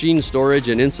every machine, storage,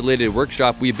 and insulated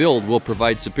workshop we build will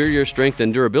provide superior strength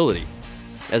and durability.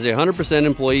 As a 100%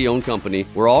 employee-owned company,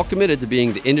 we're all committed to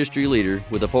being the industry leader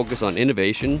with a focus on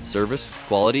innovation, service,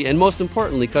 quality, and most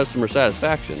importantly, customer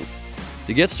satisfaction.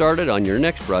 To get started on your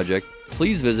next project,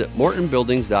 please visit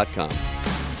mortonbuildings.com.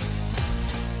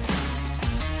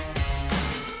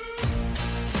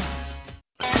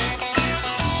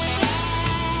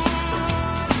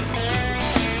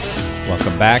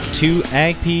 Welcome back to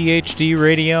Ag PhD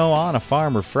Radio on a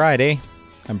Farmer Friday.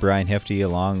 I'm Brian Hefty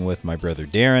along with my brother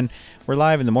Darren. We're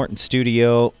live in the Morton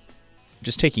studio,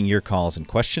 just taking your calls and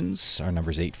questions. Our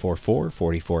number is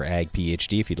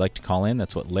 844-44-AG-PHD. If you'd like to call in,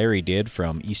 that's what Larry did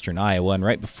from Eastern Iowa. And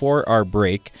right before our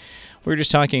break, we were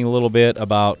just talking a little bit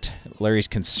about Larry's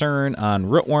concern on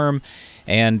rootworm.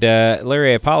 And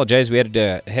Larry, I apologize, we had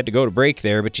to go to break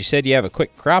there, but you said you have a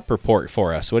quick crop report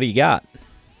for us. What do you got?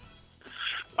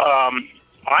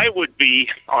 I would be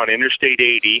on Interstate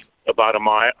 80 about an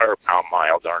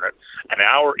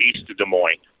hour east of Des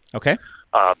Moines. Okay.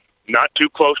 Not too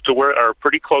close to where, or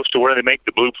pretty close to where they make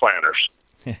the blue planters.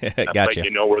 Gotcha.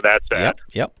 You know where that's at.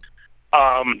 Yep.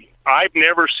 I've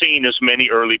never seen as many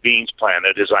early beans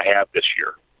planted as I have this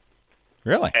year.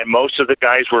 Really? And most of the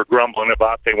guys were grumbling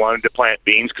about they wanted to plant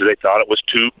beans because they thought it was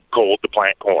too cold to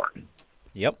plant corn.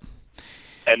 Yep.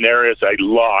 And there is a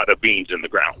lot of beans in the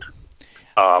ground.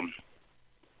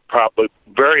 Probably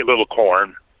very little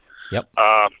corn. Yep.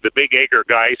 The big acre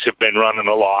guys have been running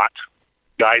a lot.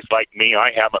 Guys like me,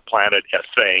 I haven't planted a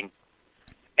thing.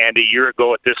 And a year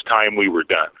ago at this time, we were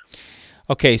done.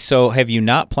 Okay, so have you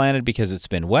not planted because it's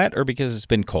been wet or because it's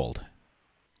been cold?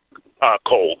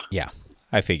 Cold. Yeah,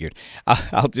 I figured.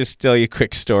 I'll just tell you a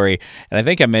quick story, and I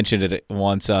think I mentioned it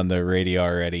once on the radio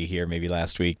already here, maybe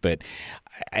last week, but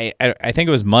I think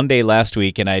it was Monday last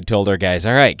week, and I told our guys,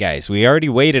 all right, guys, we already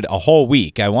waited a whole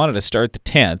week. I wanted to start the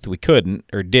 10th. We couldn't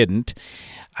or didn't.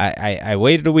 I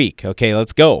waited a week. Okay,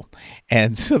 let's go.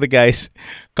 And so the guys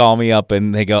call me up,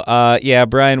 and they go, yeah,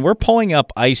 Brian, we're pulling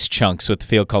up ice chunks with the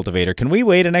field cultivator. Can we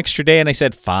wait an extra day? And I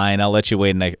said, fine, I'll let you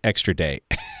wait an extra day.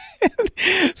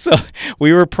 So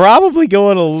we were probably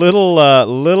going a little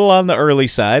on the early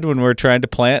side when we're trying to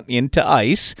plant into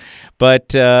ice,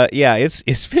 but yeah,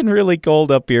 it's been really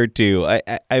cold up here too.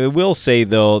 I will say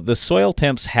though, the soil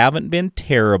temps haven't been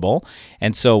terrible,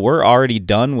 and so we're already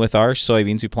done with our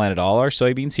soybeans. We planted all our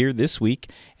soybeans here this week,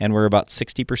 and we're about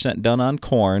 60% done on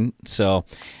corn. So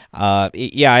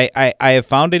yeah, I have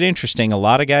found it interesting. A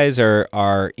lot of guys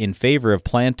are in favor of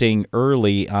planting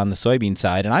early on the soybean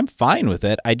side, and I'm fine with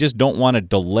it. I just don't want to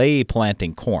delay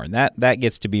planting corn. That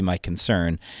gets to be my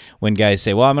concern when guys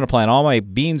say, well, I'm going to plant all my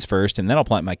beans first, and then I'll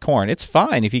plant my corn. It's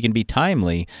fine if you can be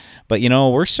timely, but,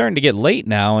 we're starting to get late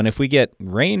now, and if we get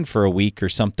rain for a week or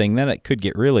something, then it could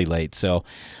get really late. So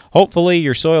hopefully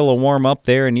your soil will warm up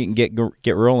there, and you can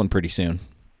get rolling pretty soon.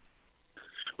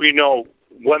 Well,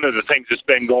 one of the things that's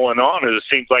been going on is it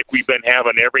seems like we've been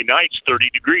having every night's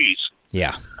 30 degrees.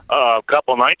 Yeah. A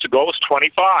couple nights ago it was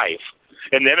 25.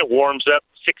 And then it warms up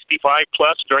 65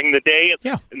 plus during the day.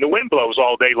 Yeah. And the wind blows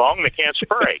all day long and they can't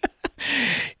spray.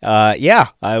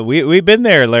 We've been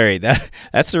there, Larry.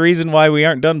 That's the reason why we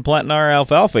aren't done planting our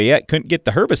alfalfa yet. Couldn't get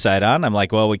the herbicide on. I'm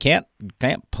like, well, we can't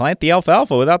plant the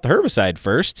alfalfa without the herbicide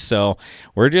first. So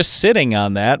we're just sitting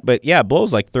on that. But yeah, it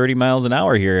blows like 30 miles an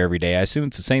hour here every day. I assume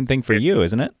it's the same thing for you,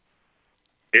 isn't it?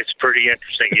 It's pretty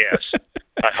interesting, yes.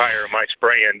 I hire my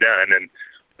spraying done, and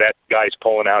that guy's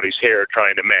pulling out his hair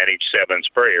trying to manage 7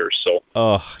 sprayers. So.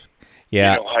 Oh,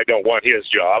 Yeah. I don't want his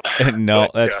job. No,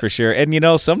 that's for sure.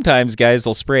 And, sometimes guys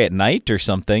will spray at night or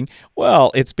something.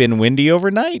 Well, it's been windy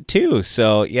overnight, too.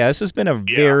 So, yeah, this has been a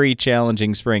very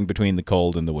challenging spring between the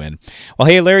cold and the wind. Well,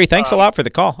 hey, Larry, thanks a lot for the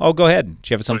call. Oh, go ahead.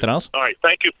 Do you have something else? All right.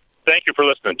 Thank you. Thank you for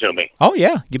listening to me. Oh,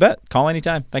 yeah, you bet. Call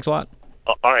anytime. Thanks a lot.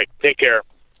 All right. Take care.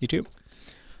 You too.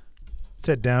 Let's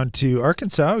head down to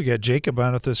Arkansas. We got Jacob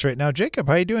on with us right now. Jacob,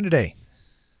 how you doing today?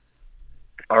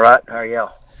 All right. How are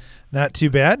y'all? Not too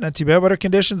bad. Not too bad. What are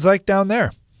conditions like down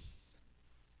there?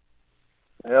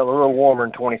 Well, a little warmer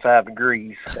than 25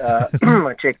 degrees.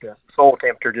 I checked the soil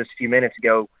temperature just a few minutes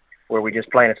ago where we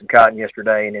just planted some cotton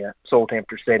yesterday, and the soil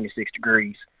temperature is 76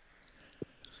 degrees.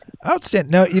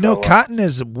 Outstanding. Now, cotton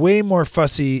is way more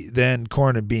fussy than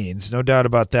corn and beans, no doubt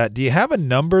about that. Do you have a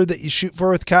number that you shoot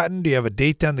for with cotton? Do you have a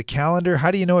date on the calendar? How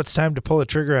do you know it's time to pull the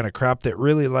trigger on a crop that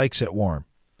really likes it warm?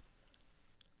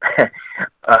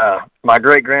 My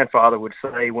great-grandfather would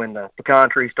say when the pecan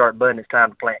trees start budding, it's time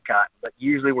to plant cotton. But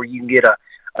usually where you can get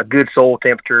a good soil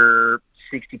temperature,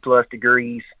 60-plus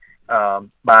degrees, by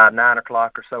 9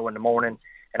 o'clock or so in the morning,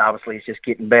 and obviously it's just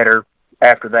getting better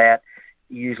after that,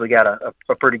 you usually got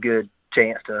a pretty good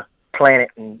chance to plant it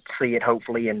and see it,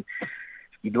 hopefully. And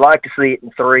you'd like to see it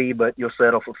in 3, but you'll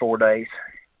settle for 4 days.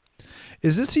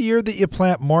 Is this a year that you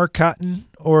plant more cotton,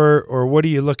 or what are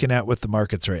you looking at with the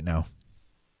markets right now?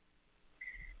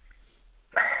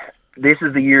 This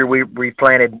is the year we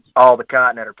planted all the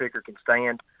cotton that our picker can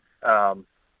stand.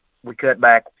 We cut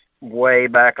back way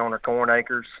back on our corn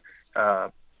acres,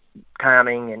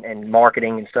 timing and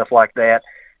marketing and stuff like that.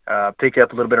 Picked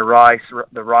up a little bit of rice.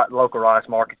 The local rice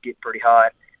market's getting pretty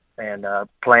hot, and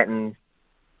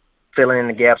filling in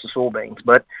the gaps of soybeans.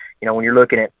 But, when you're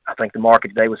looking at, I think the market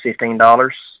today was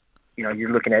 $15,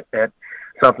 you're looking at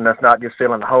something that's not just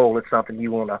filling the hole. It's something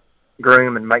you want to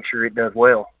groom and make sure it does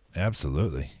well.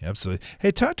 Absolutely. Absolutely.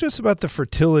 Hey, talk to us about the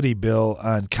fertility bill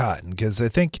on cotton, because I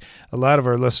think a lot of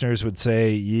our listeners would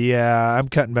say, yeah, I'm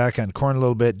cutting back on corn a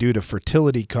little bit due to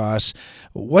fertility costs.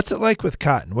 What's it like with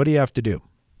cotton? What do you have to do?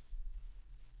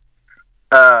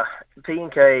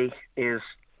 P&K is,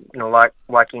 like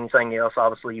anything else,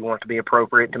 obviously you want it to be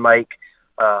appropriate to make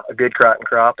a good cotton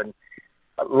crop. And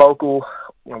local,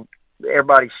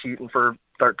 everybody's shooting for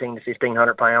 1,300 to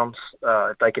 1,500 pounds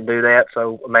if they can do that,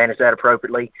 so manage that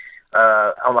appropriately.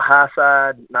 On the high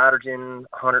side, nitrogen,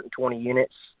 120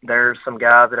 units. There's some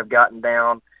guys that have gotten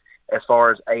down as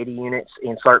far as 80 units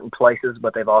in certain places,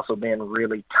 but they've also been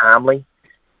really timely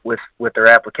with their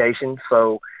applications.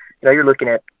 So, you're looking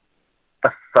at a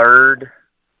third,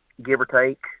 give or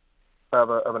take,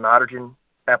 of a nitrogen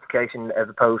application as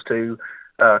opposed to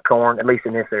corn, at least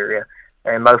in this area.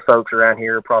 And most folks around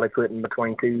here are probably putting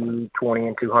between 220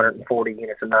 and 240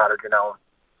 units of nitrogen on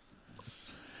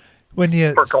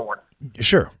per corn.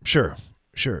 Sure.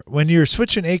 When you're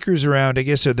switching acres around, I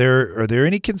guess are there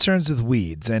any concerns with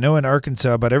weeds? I know in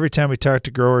Arkansas, but every time we talk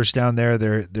to growers down there,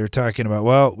 they're talking about,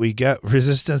 well, we got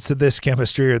resistance to this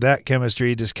chemistry or that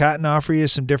chemistry. Does cotton offer you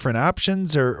some different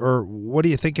options, or what are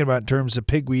you thinking about in terms of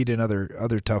pigweed and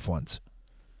other tough ones?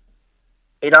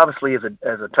 It obviously is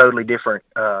a totally different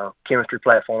chemistry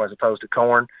platform as opposed to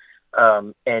corn.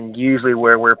 And usually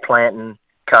where we're planting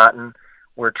cotton,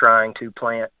 we're trying to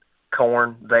plant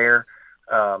corn there,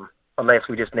 unless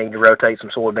we just need to rotate some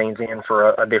soybeans in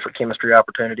for a different chemistry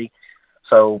opportunity.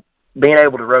 So being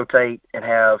able to rotate and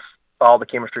have all the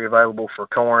chemistry available for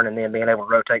corn, and then being able to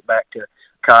rotate back to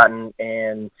cotton,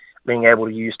 and being able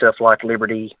to use stuff like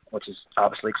Liberty, which is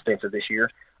obviously expensive this year,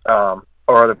 or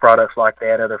other products like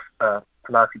that, other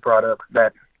Panache products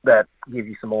that give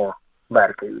you some more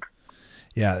latitude.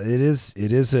 Yeah, it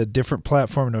is a different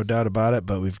platform, no doubt about it,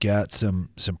 but we've got some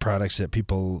products that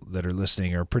people that are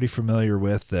listening are pretty familiar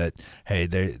with that, hey,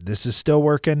 this is still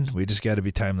working. We just got to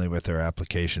be timely with our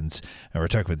applications. And we're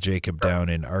talking with Jacob down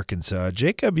in Arkansas.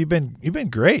 Jacob, you've been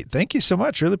great. Thank you so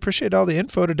much. Really appreciate all the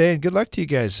info today, and good luck to you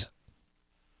guys.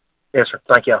 Yes, sir.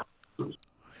 Thank you.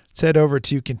 Let's head over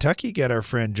to Kentucky. Got our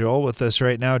friend Joel with us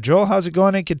right now. Joel, how's it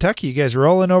going in Kentucky? You guys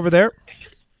rolling over there?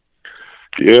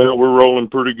 Yeah, we're rolling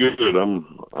pretty good.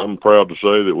 I'm proud to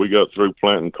say that we got through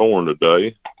planting corn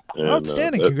today. And,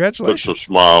 outstanding! Congratulations. Puts a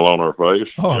smile on our face.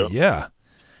 Oh yeah,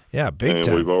 big and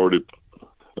time. We've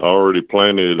already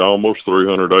planted almost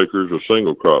 300 acres of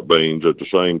single crop beans at the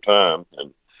same time,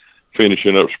 and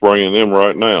finishing up spraying them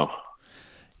right now.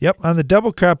 Yep, on the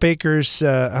double crop acres,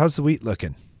 how's the wheat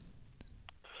looking?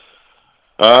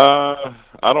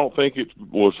 I don't think it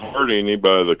was hurt any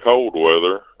by the cold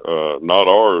weather. Not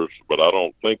ours, but I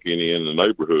don't think any in the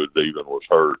neighborhood even was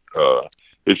hurt.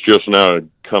 It's just now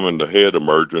coming to head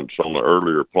emergence on the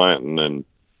earlier planting, and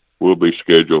we'll be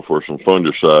scheduled for some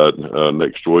fungicide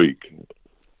next week.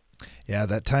 Yeah,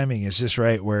 that timing is just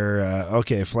right where,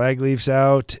 flag leaf's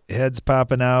out, head's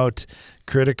popping out,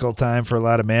 critical time for a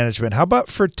lot of management. How about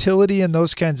fertility and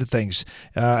those kinds of things?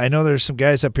 I know there's some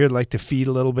guys up here that like to feed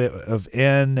a little bit of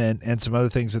N and some other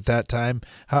things at that time.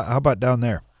 How about down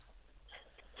there?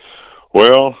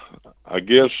 Well, I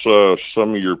guess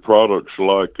some of your products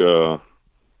like, I'm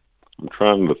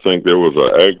trying to think, there was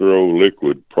an Agro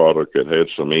Liquid product that had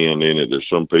some N in it that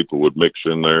some people would mix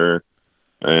in there,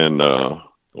 and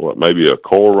maybe a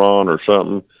Coron or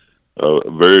something, a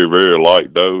very, very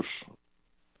light dose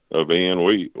of N.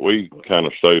 We kind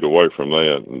of stayed away from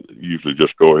that and usually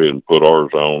just go ahead and put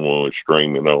ours on when we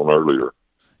streamed it on earlier.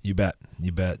 You bet.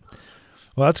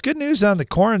 Well, it's good news on the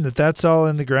corn that's all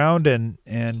in the ground,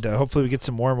 and hopefully we get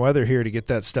some warm weather here to get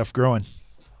that stuff growing.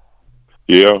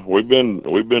 Yeah, we've been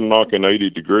knocking 80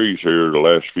 degrees here the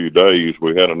last few days.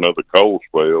 We had another cold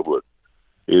spell, but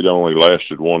it only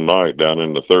lasted one night down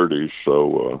in the 30s.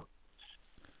 So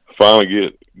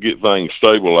finally get things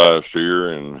stabilized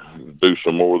here and do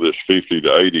some more of this 50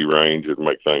 to 80 range and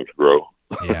make things grow.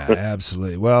 Yeah,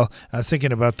 absolutely. Well, I was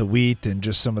thinking about the wheat and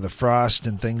just some of the frost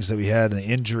and things that we had, and the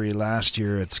injury last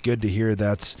year. It's good to hear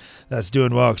that's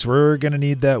doing well, because we're going to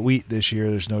need that wheat this year.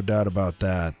 There's no doubt about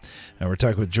that. And we're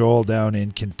talking with Joel down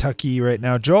in Kentucky right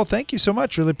now. Joel, thank you so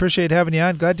much. Really appreciate having you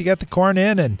on. Glad you got the corn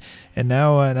in, and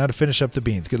now to finish up the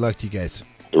beans. Good luck to you guys.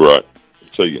 Right.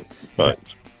 See you. Bye.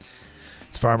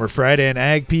 It's Farmer Friday and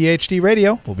Ag PhD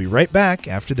Radio. We'll be right back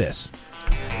after this.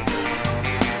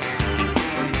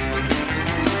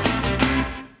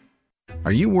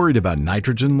 Are you worried about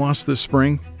nitrogen loss this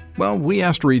spring? Well, we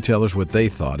asked retailers what they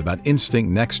thought about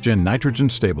Instinct Next-Gen Nitrogen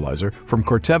Stabilizer from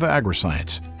Corteva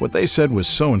Agriscience. What they said was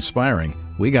so inspiring,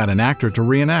 we got an actor to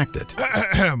reenact it.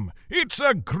 It's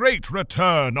a great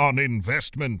return on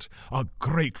investment. A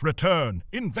great return.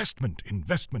 Investment.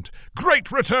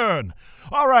 Great return.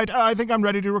 All right, I think I'm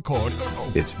ready to record.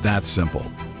 It's that simple.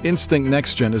 Instinct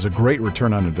Next-Gen is a great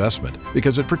return on investment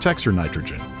because it protects your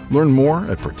nitrogen. Learn more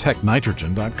at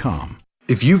protectnitrogen.com.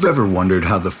 If you've ever wondered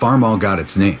how the Farmall got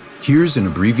its name, here's an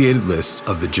abbreviated list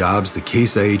of the jobs the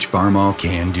Case IH Farmall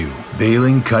can do.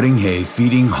 Baling, cutting hay,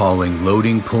 feeding, hauling,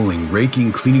 loading, pulling,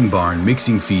 raking, cleaning barn,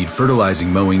 mixing feed,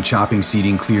 fertilizing, mowing, chopping,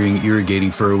 seeding, clearing,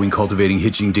 irrigating, furrowing, cultivating,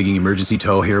 hitching, digging, emergency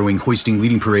tow, harrowing, hoisting,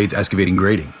 leading parades, excavating,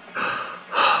 grading.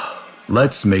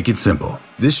 Let's make it simple.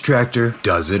 This tractor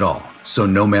does it all. So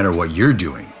no matter what you're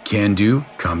doing, Can Do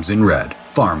comes in red.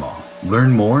 Farmall.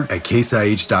 Learn more at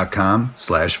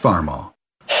caseih.com/farmall.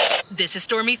 This is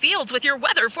Stormy Fields with your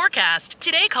weather forecast.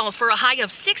 Today calls for a high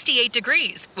of 68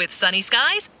 degrees with sunny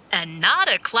skies and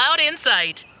not a cloud in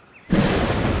sight.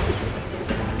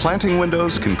 Planting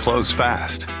windows can close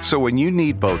fast, so when you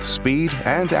need both speed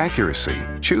and accuracy,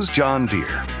 choose John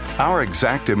Deere. Our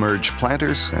Exact Emerge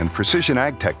planters and precision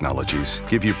ag technologies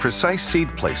give you precise seed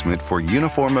placement for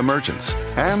uniform emergence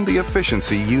and the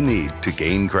efficiency you need to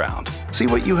gain ground. See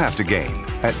what you have to gain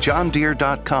at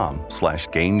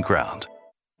johndeere.com/gain ground.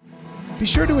 Be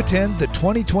sure to attend the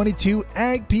 2022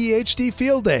 Ag PhD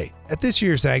Field Day. At this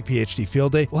year's Ag PhD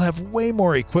Field Day, we'll have way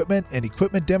more equipment and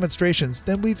equipment demonstrations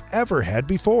than we've ever had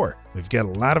before. We've got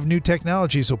a lot of new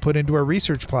technologies we'll put into our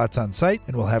research plots on site,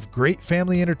 and we'll have great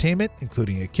family entertainment,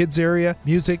 including a kids area,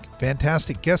 music,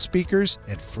 fantastic guest speakers,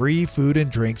 and free food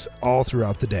and drinks all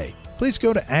throughout the day. Please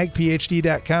go to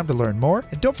agphd.com to learn more,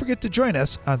 and don't forget to join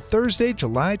us on Thursday,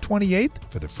 July 28th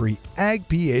for the free Ag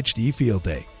PhD Field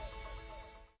Day.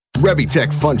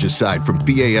 Revitec fungicide from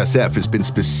BASF has been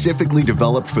specifically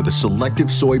developed for the selective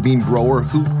soybean grower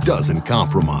who doesn't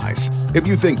compromise. If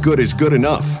you think good is good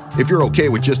enough, if you're okay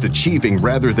with just achieving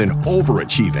rather than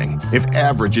overachieving, if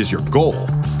average is your goal,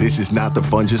 this is not the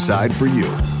fungicide for you.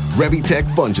 Revitec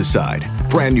fungicide,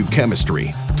 brand new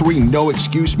chemistry, 3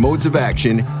 no-excuse modes of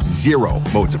action, 0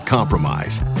 modes of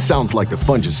compromise. Sounds like the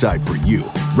fungicide for you.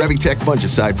 Revitec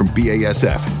fungicide from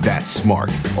BASF. That's smart.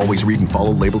 Always read and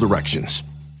follow label directions.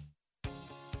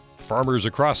 Farmers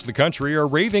across the country are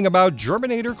raving about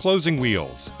Germinator closing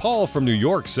wheels. Paul from New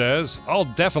York says, "I'll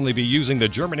definitely be using the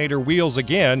Germinator wheels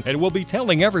again and will be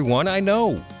telling everyone I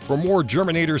know." For more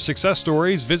Germinator success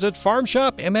stories, visit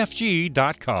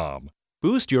farmshopmfg.com.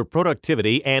 Boost your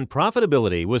productivity and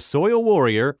profitability with Soil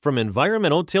Warrior from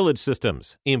Environmental Tillage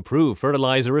Systems. Improve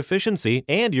fertilizer efficiency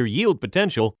and your yield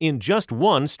potential in just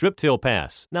one strip till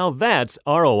pass. Now that's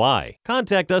ROI.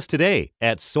 Contact us today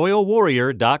at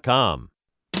soilwarrior.com.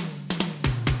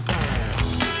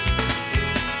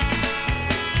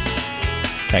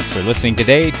 Thanks for listening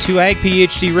today to Ag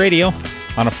PhD Radio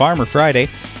on a Farmer Friday.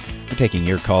 We're taking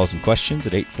your calls and questions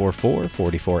at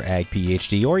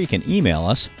 844-44-AG-PhD, or you can email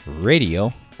us,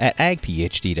 radio at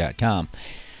agphd.com.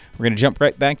 We're going to jump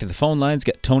right back to the phone lines.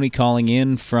 Got Tony calling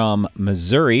in from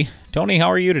Missouri. Tony, how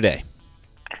are you today?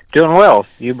 Doing well.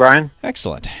 You, Brian?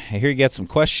 Excellent. I hear you got some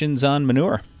questions on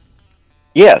manure.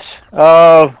 Yes.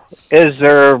 Is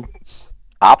there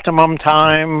optimum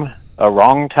time, a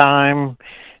wrong time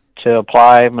to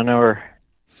apply manure?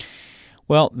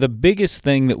 Well, the biggest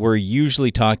thing that we're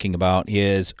usually talking about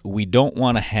is we don't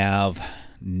want to have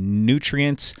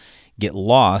nutrients get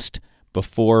lost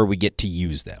before we get to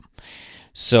use them.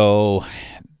 So,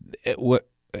 do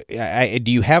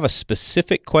you have a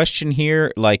specific question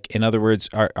here? Like, in other words,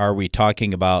 are we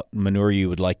talking about manure you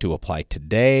would like to apply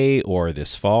today or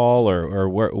this fall, or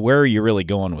where are you really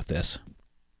going with this?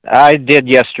 I did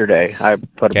yesterday. I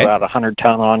put about 100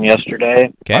 ton on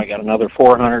yesterday. Okay. I got another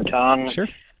 400 ton. Sure.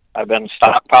 I've been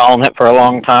stockpiling it for a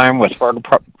long time with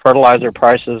fertilizer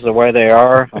prices the way they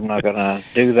are. I'm not going to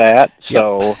do that.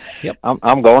 So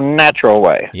I'm going natural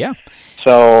way. Yeah.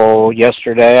 So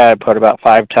yesterday I put about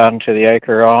 5 ton to the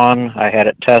acre on. I had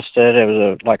it tested. It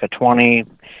was like a 20,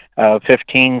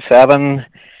 15-7,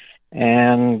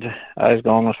 and I was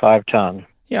going with 5 ton.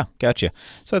 Yeah, gotcha.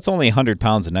 So it's only 100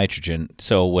 pounds of nitrogen.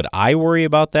 So would I worry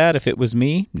about that if it was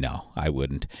me? No, I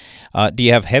wouldn't. Do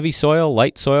you have heavy soil,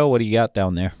 light soil? What do you got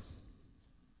down there?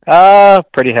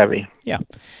 Pretty heavy. Yeah.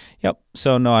 Yep.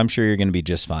 So, no, I'm sure you're going to be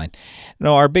just fine.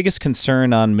 No, our biggest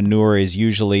concern on manure is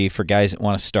usually for guys that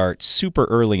want to start super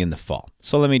early in the fall.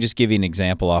 So let me just give you an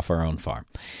example off our own farm.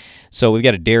 So we've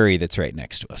got a dairy that's right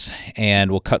next to us, and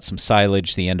we'll cut some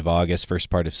silage the end of August, first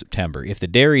part of September. If the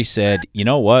dairy said, you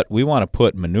know what, we want to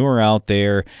put manure out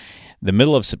there the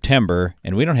middle of September,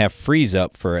 and we don't have freeze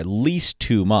up for at least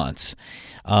 2 months,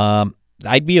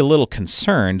 I'd be a little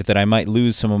concerned that I might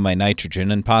lose some of my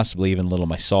nitrogen and possibly even a little of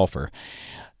my sulfur.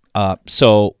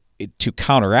 So to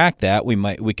counteract that,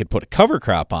 we could put a cover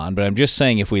crop on, but I'm just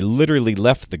saying if we literally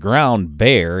left the ground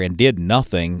bare and did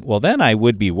nothing, well, then I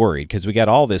would be worried because we got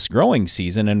all this growing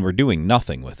season and we're doing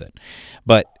nothing with it.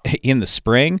 But in the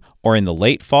spring or in the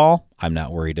late fall, I'm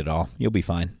not worried at all. You'll be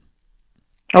fine.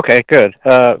 Okay, good.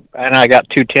 And I got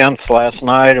 2/10 last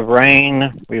night of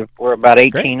rain. We're about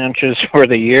 18 inches for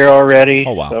the year already.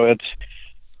 Oh, wow. So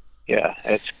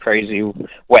it's crazy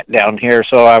wet down here.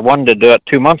 So I wanted to do it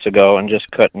 2 months ago and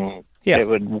just couldn't. Yeah. It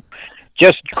would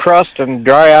just crust and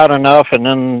dry out enough, and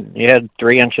then you had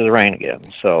 3 inches of rain again.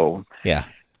 So yeah,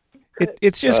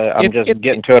 it's just I'm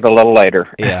getting to it a little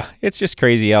later. Yeah, it's just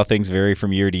crazy how things vary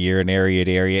from year to year and area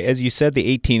to area. As you said,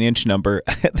 the 18-inch number,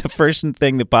 the first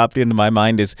thing that popped into my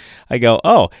mind is I go,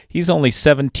 oh, he's only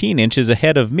 17 inches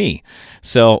ahead of me.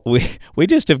 So we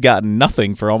just have gotten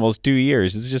nothing for almost 2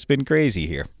 years. It's just been crazy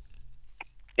here.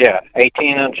 Yeah,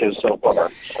 18 inches so far.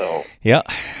 So. Yeah.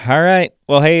 All right.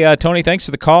 Well, hey, Tony, thanks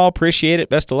for the call. Appreciate it.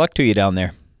 Best of luck to you down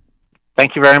there.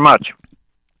 Thank you very much.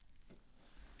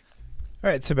 All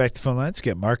right, so back to the phone lines.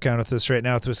 Get Mark on with us right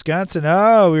now with Wisconsin.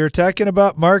 Oh, we were talking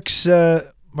about Mark's soil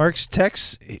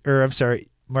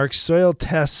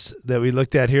tests that we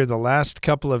looked at here the last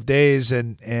couple of days.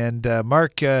 And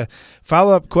Mark,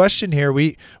 follow-up question here.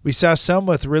 We saw some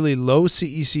with really low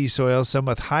CEC soils, some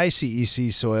with high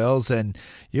CEC soils, and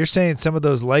you're saying some of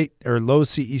those light or low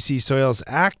CEC soils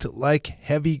act like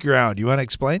heavy ground. You want to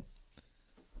explain?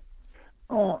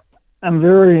 Oh, I'm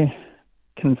very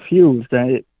confused.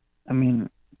 I mean,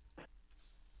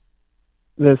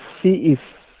 the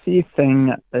CEC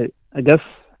thing, I guess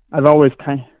I've always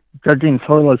judging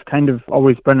soil has kind of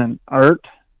always been an art.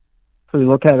 So you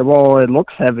look at it, well, it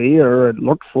looks heavy or it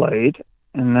looks light.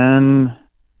 And then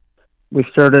we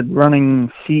started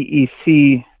running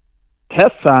CEC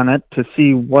tests on it to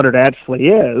see what it actually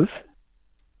is.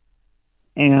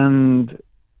 And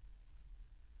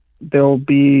there'll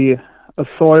be a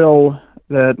soil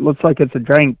that looks like it's a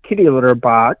giant kitty litter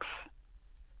box,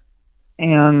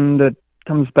 and it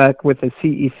comes back with a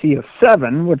CEC of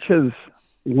 7, which is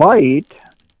light,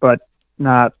 but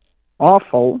not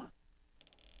awful.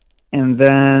 And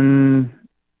then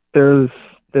there's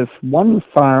this one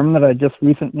farm that I just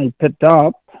recently picked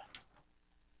up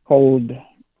called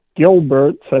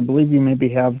Gilbert's. I believe you maybe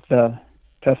have the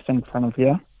test in front of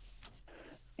you.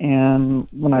 And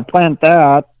when I plant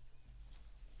that,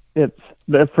 the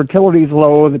fertility is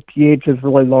low, the pH is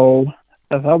really low.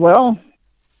 I thought, well,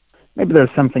 maybe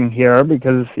there's something here,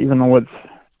 because even though it's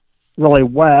really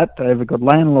wet, I have a good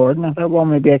landlord, and I thought, well,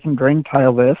 maybe I can drain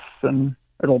tile this, and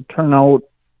it'll turn out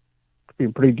to be a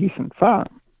pretty decent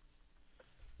farm.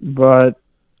 But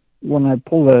when I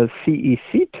pull the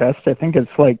CEC test, I think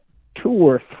it's like 2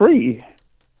 or 3.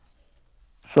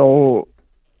 So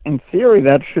in theory,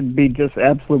 that should be just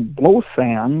absolute blow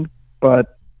sand,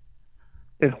 but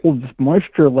it holds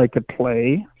moisture like a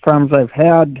clay. Farms I've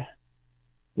had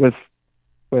with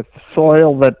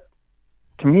soil that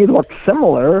to me looks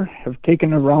similar have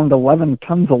taken around 11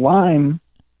 tons of lime.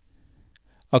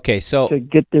 Okay, so to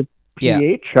get the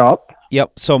pH up.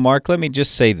 Yep. So Mark, let me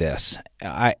just say this.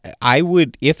 I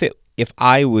would, if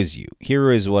I was you,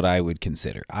 here is what I would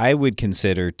consider. I would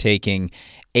consider taking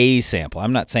a sample.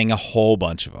 I'm not saying a whole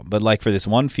bunch of them, but like for this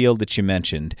one field that you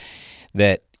mentioned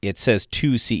that it says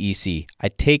 2 CEC,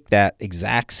 I'd take that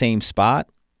exact same spot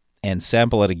and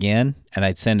sample it again, and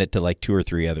I'd send it to like 2 or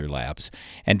 3 other labs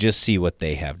and just see what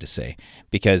they have to say.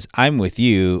 Because I'm with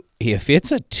you, if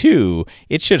it's a 2,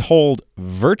 it should hold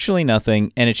virtually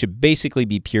nothing, and it should basically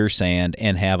be pure sand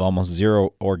and have almost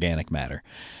zero organic matter.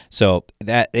 So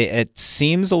that it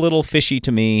seems a little fishy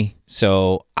to me.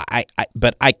 So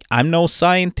I'm no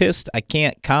scientist. I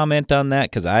can't comment on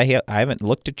that because I haven't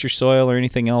looked at your soil or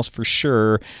anything else for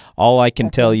sure. All I can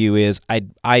tell you is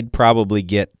I'd probably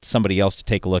get somebody else to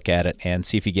take a look at it and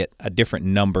see if you get a different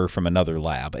number from another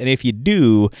lab. And if you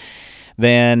do,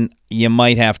 then you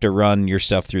might have to run your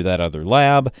stuff through that other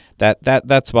lab.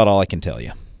 That's about all I can tell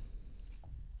you.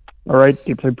 All right,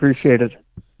 deeply appreciated.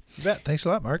 You bet. Thanks a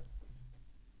lot, Mark.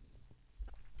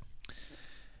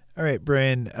 All right,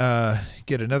 Brian,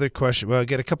 get another question. Well, I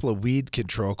get a couple of weed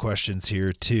control questions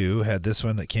here, too. Had this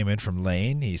one that came in from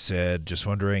Lane. He said, just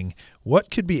wondering, what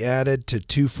could be added to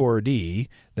 2,4-D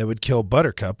that would kill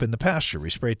buttercup in the pasture? We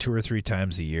spray 2 or 3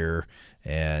 times a year,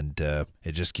 and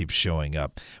it just keeps showing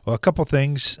up. Well, a couple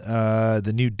things.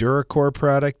 The new DuraCore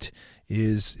product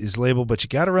is labeled, but you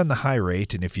got to run the high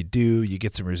rate, and if you do, you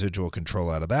get some residual control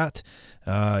out of that.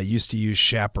 Used to use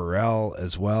Chaparral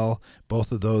as well.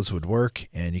 Both of those would work,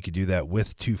 and you could do that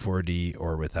with 2,4-D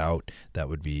or without. That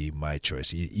would be my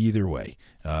choice. Either way,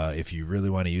 if you really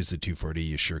want to use the 2,4-D,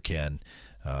 you sure can,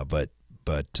 but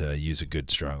use a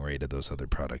good strong rate of those other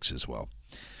products as well.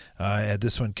 I had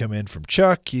this one come in from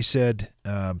Chuck. He said,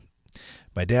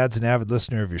 my dad's an avid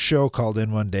listener of your show, called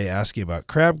in one day asking about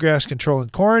crabgrass control in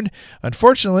corn.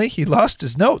 Unfortunately, he lost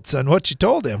his notes on what you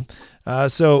told him.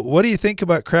 So what do you think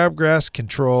about crabgrass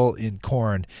control in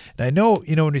corn? And I know,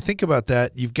 when you think about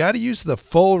that, you've got to use the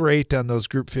full rate on those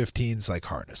Group 15s like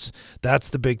harness. That's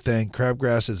the big thing.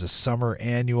 Crabgrass is a summer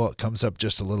annual. It comes up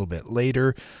just a little bit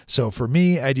later. So for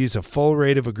me, I'd use a full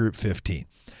rate of a Group 15.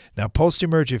 Now,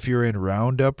 post-emerge, if you're in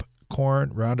Roundup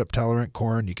corn, Roundup tolerant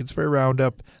corn, you can spray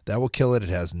Roundup. That will kill it. It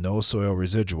has no soil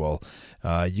residual.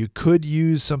 You could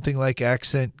use something like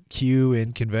Accent Q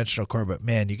in conventional corn, but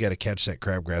man, you got to catch that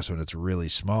crabgrass when it's really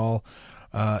small.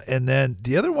 And then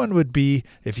the other one would be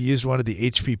if you used one of the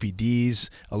HPPDs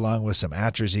along with some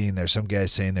atrazine. There's some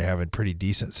guys saying they're having pretty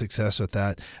decent success with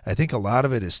that. I think a lot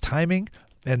of it is timing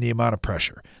and the amount of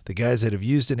pressure. The guys that have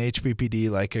used an HPPD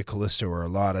like a Callisto or a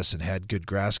Lotus and had good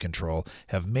grass control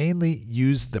have mainly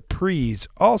used the pre's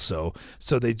also,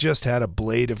 so they just had a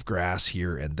blade of grass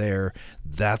here and there.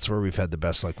 That's where we've had the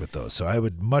best luck with those. So I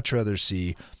would much rather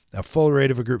see a full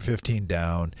rate of a Group 15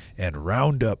 down and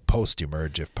Roundup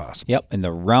post-emerge if possible. Yep, and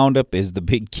the Roundup is the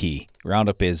big key.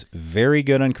 Roundup is very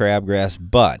good on crabgrass,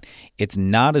 but it's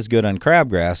not as good on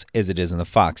crabgrass as it is in the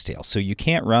foxtail. So you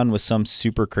can't run with some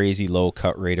super crazy low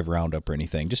cut rate of Roundup or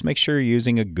anything. Just make sure you're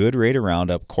using a good rate of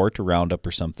Roundup, quart to Roundup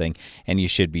or something, and you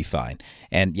should be fine.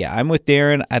 And yeah, I'm with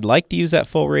Darren. I'd like to use that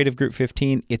full rate of Group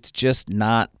 15. It's just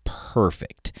not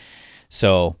perfect.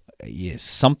 So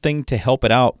something to help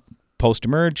it out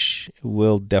post-emerge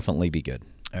will definitely be good.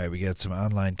 All right, we got some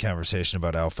online conversation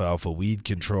about alfalfa weed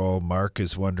control. Mark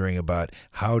is wondering about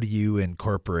how do you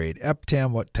incorporate Eptam?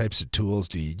 What types of tools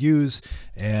do you use?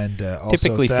 And also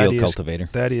typically field cultivator.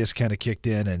 Thaddeus kind of kicked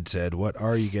in and said, what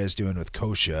are you guys doing with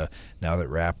kochia now that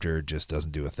Raptor just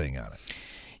doesn't do a thing on it?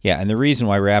 Yeah, and the reason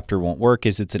why Raptor won't work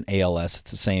is it's an ALS.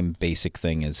 It's the same basic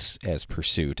thing as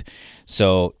Pursuit.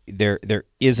 So there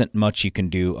isn't much you can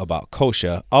do about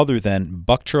kochia other than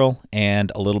Buctril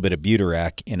and a little bit of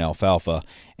Butarac in alfalfa,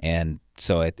 and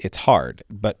so it's hard.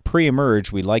 But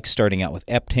pre-emerge, we like starting out with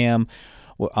Eptam.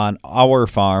 On our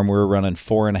farm, we're running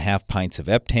 4.5 pints of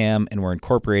Eptam, and we're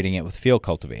incorporating it with field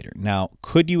cultivator. Now,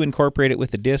 could you incorporate it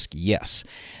with a disc? Yes.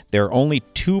 There are only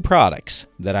 2 products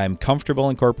that I'm comfortable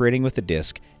incorporating with the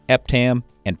disc, Eptam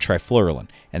and trifluralin.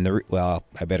 And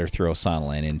I better throw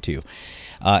Sonalan in too.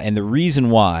 And the reason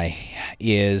why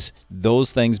is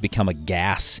those things become a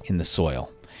gas in the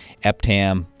soil.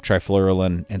 Eptam,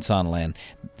 trifluralin, and Sonalan,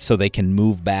 so they can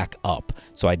move back up.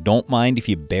 So I don't mind if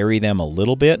you bury them a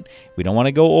little bit. We don't want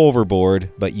to go overboard,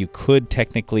 but you could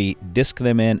technically disc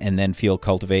them in and then field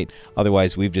cultivate.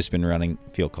 Otherwise, we've just been running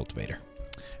field cultivator.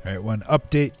 All right, one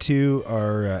update to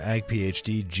our Ag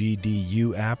PhD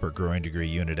GDU app, or Growing Degree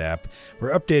Unit app.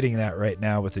 We're updating that right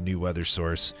now with a new weather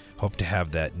source. Hope to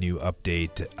have that new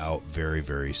update out very,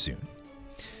 very soon.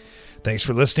 Thanks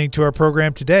for listening to our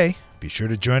program today. Be sure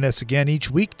to join us again each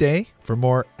weekday for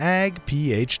more Ag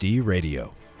PhD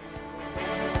Radio.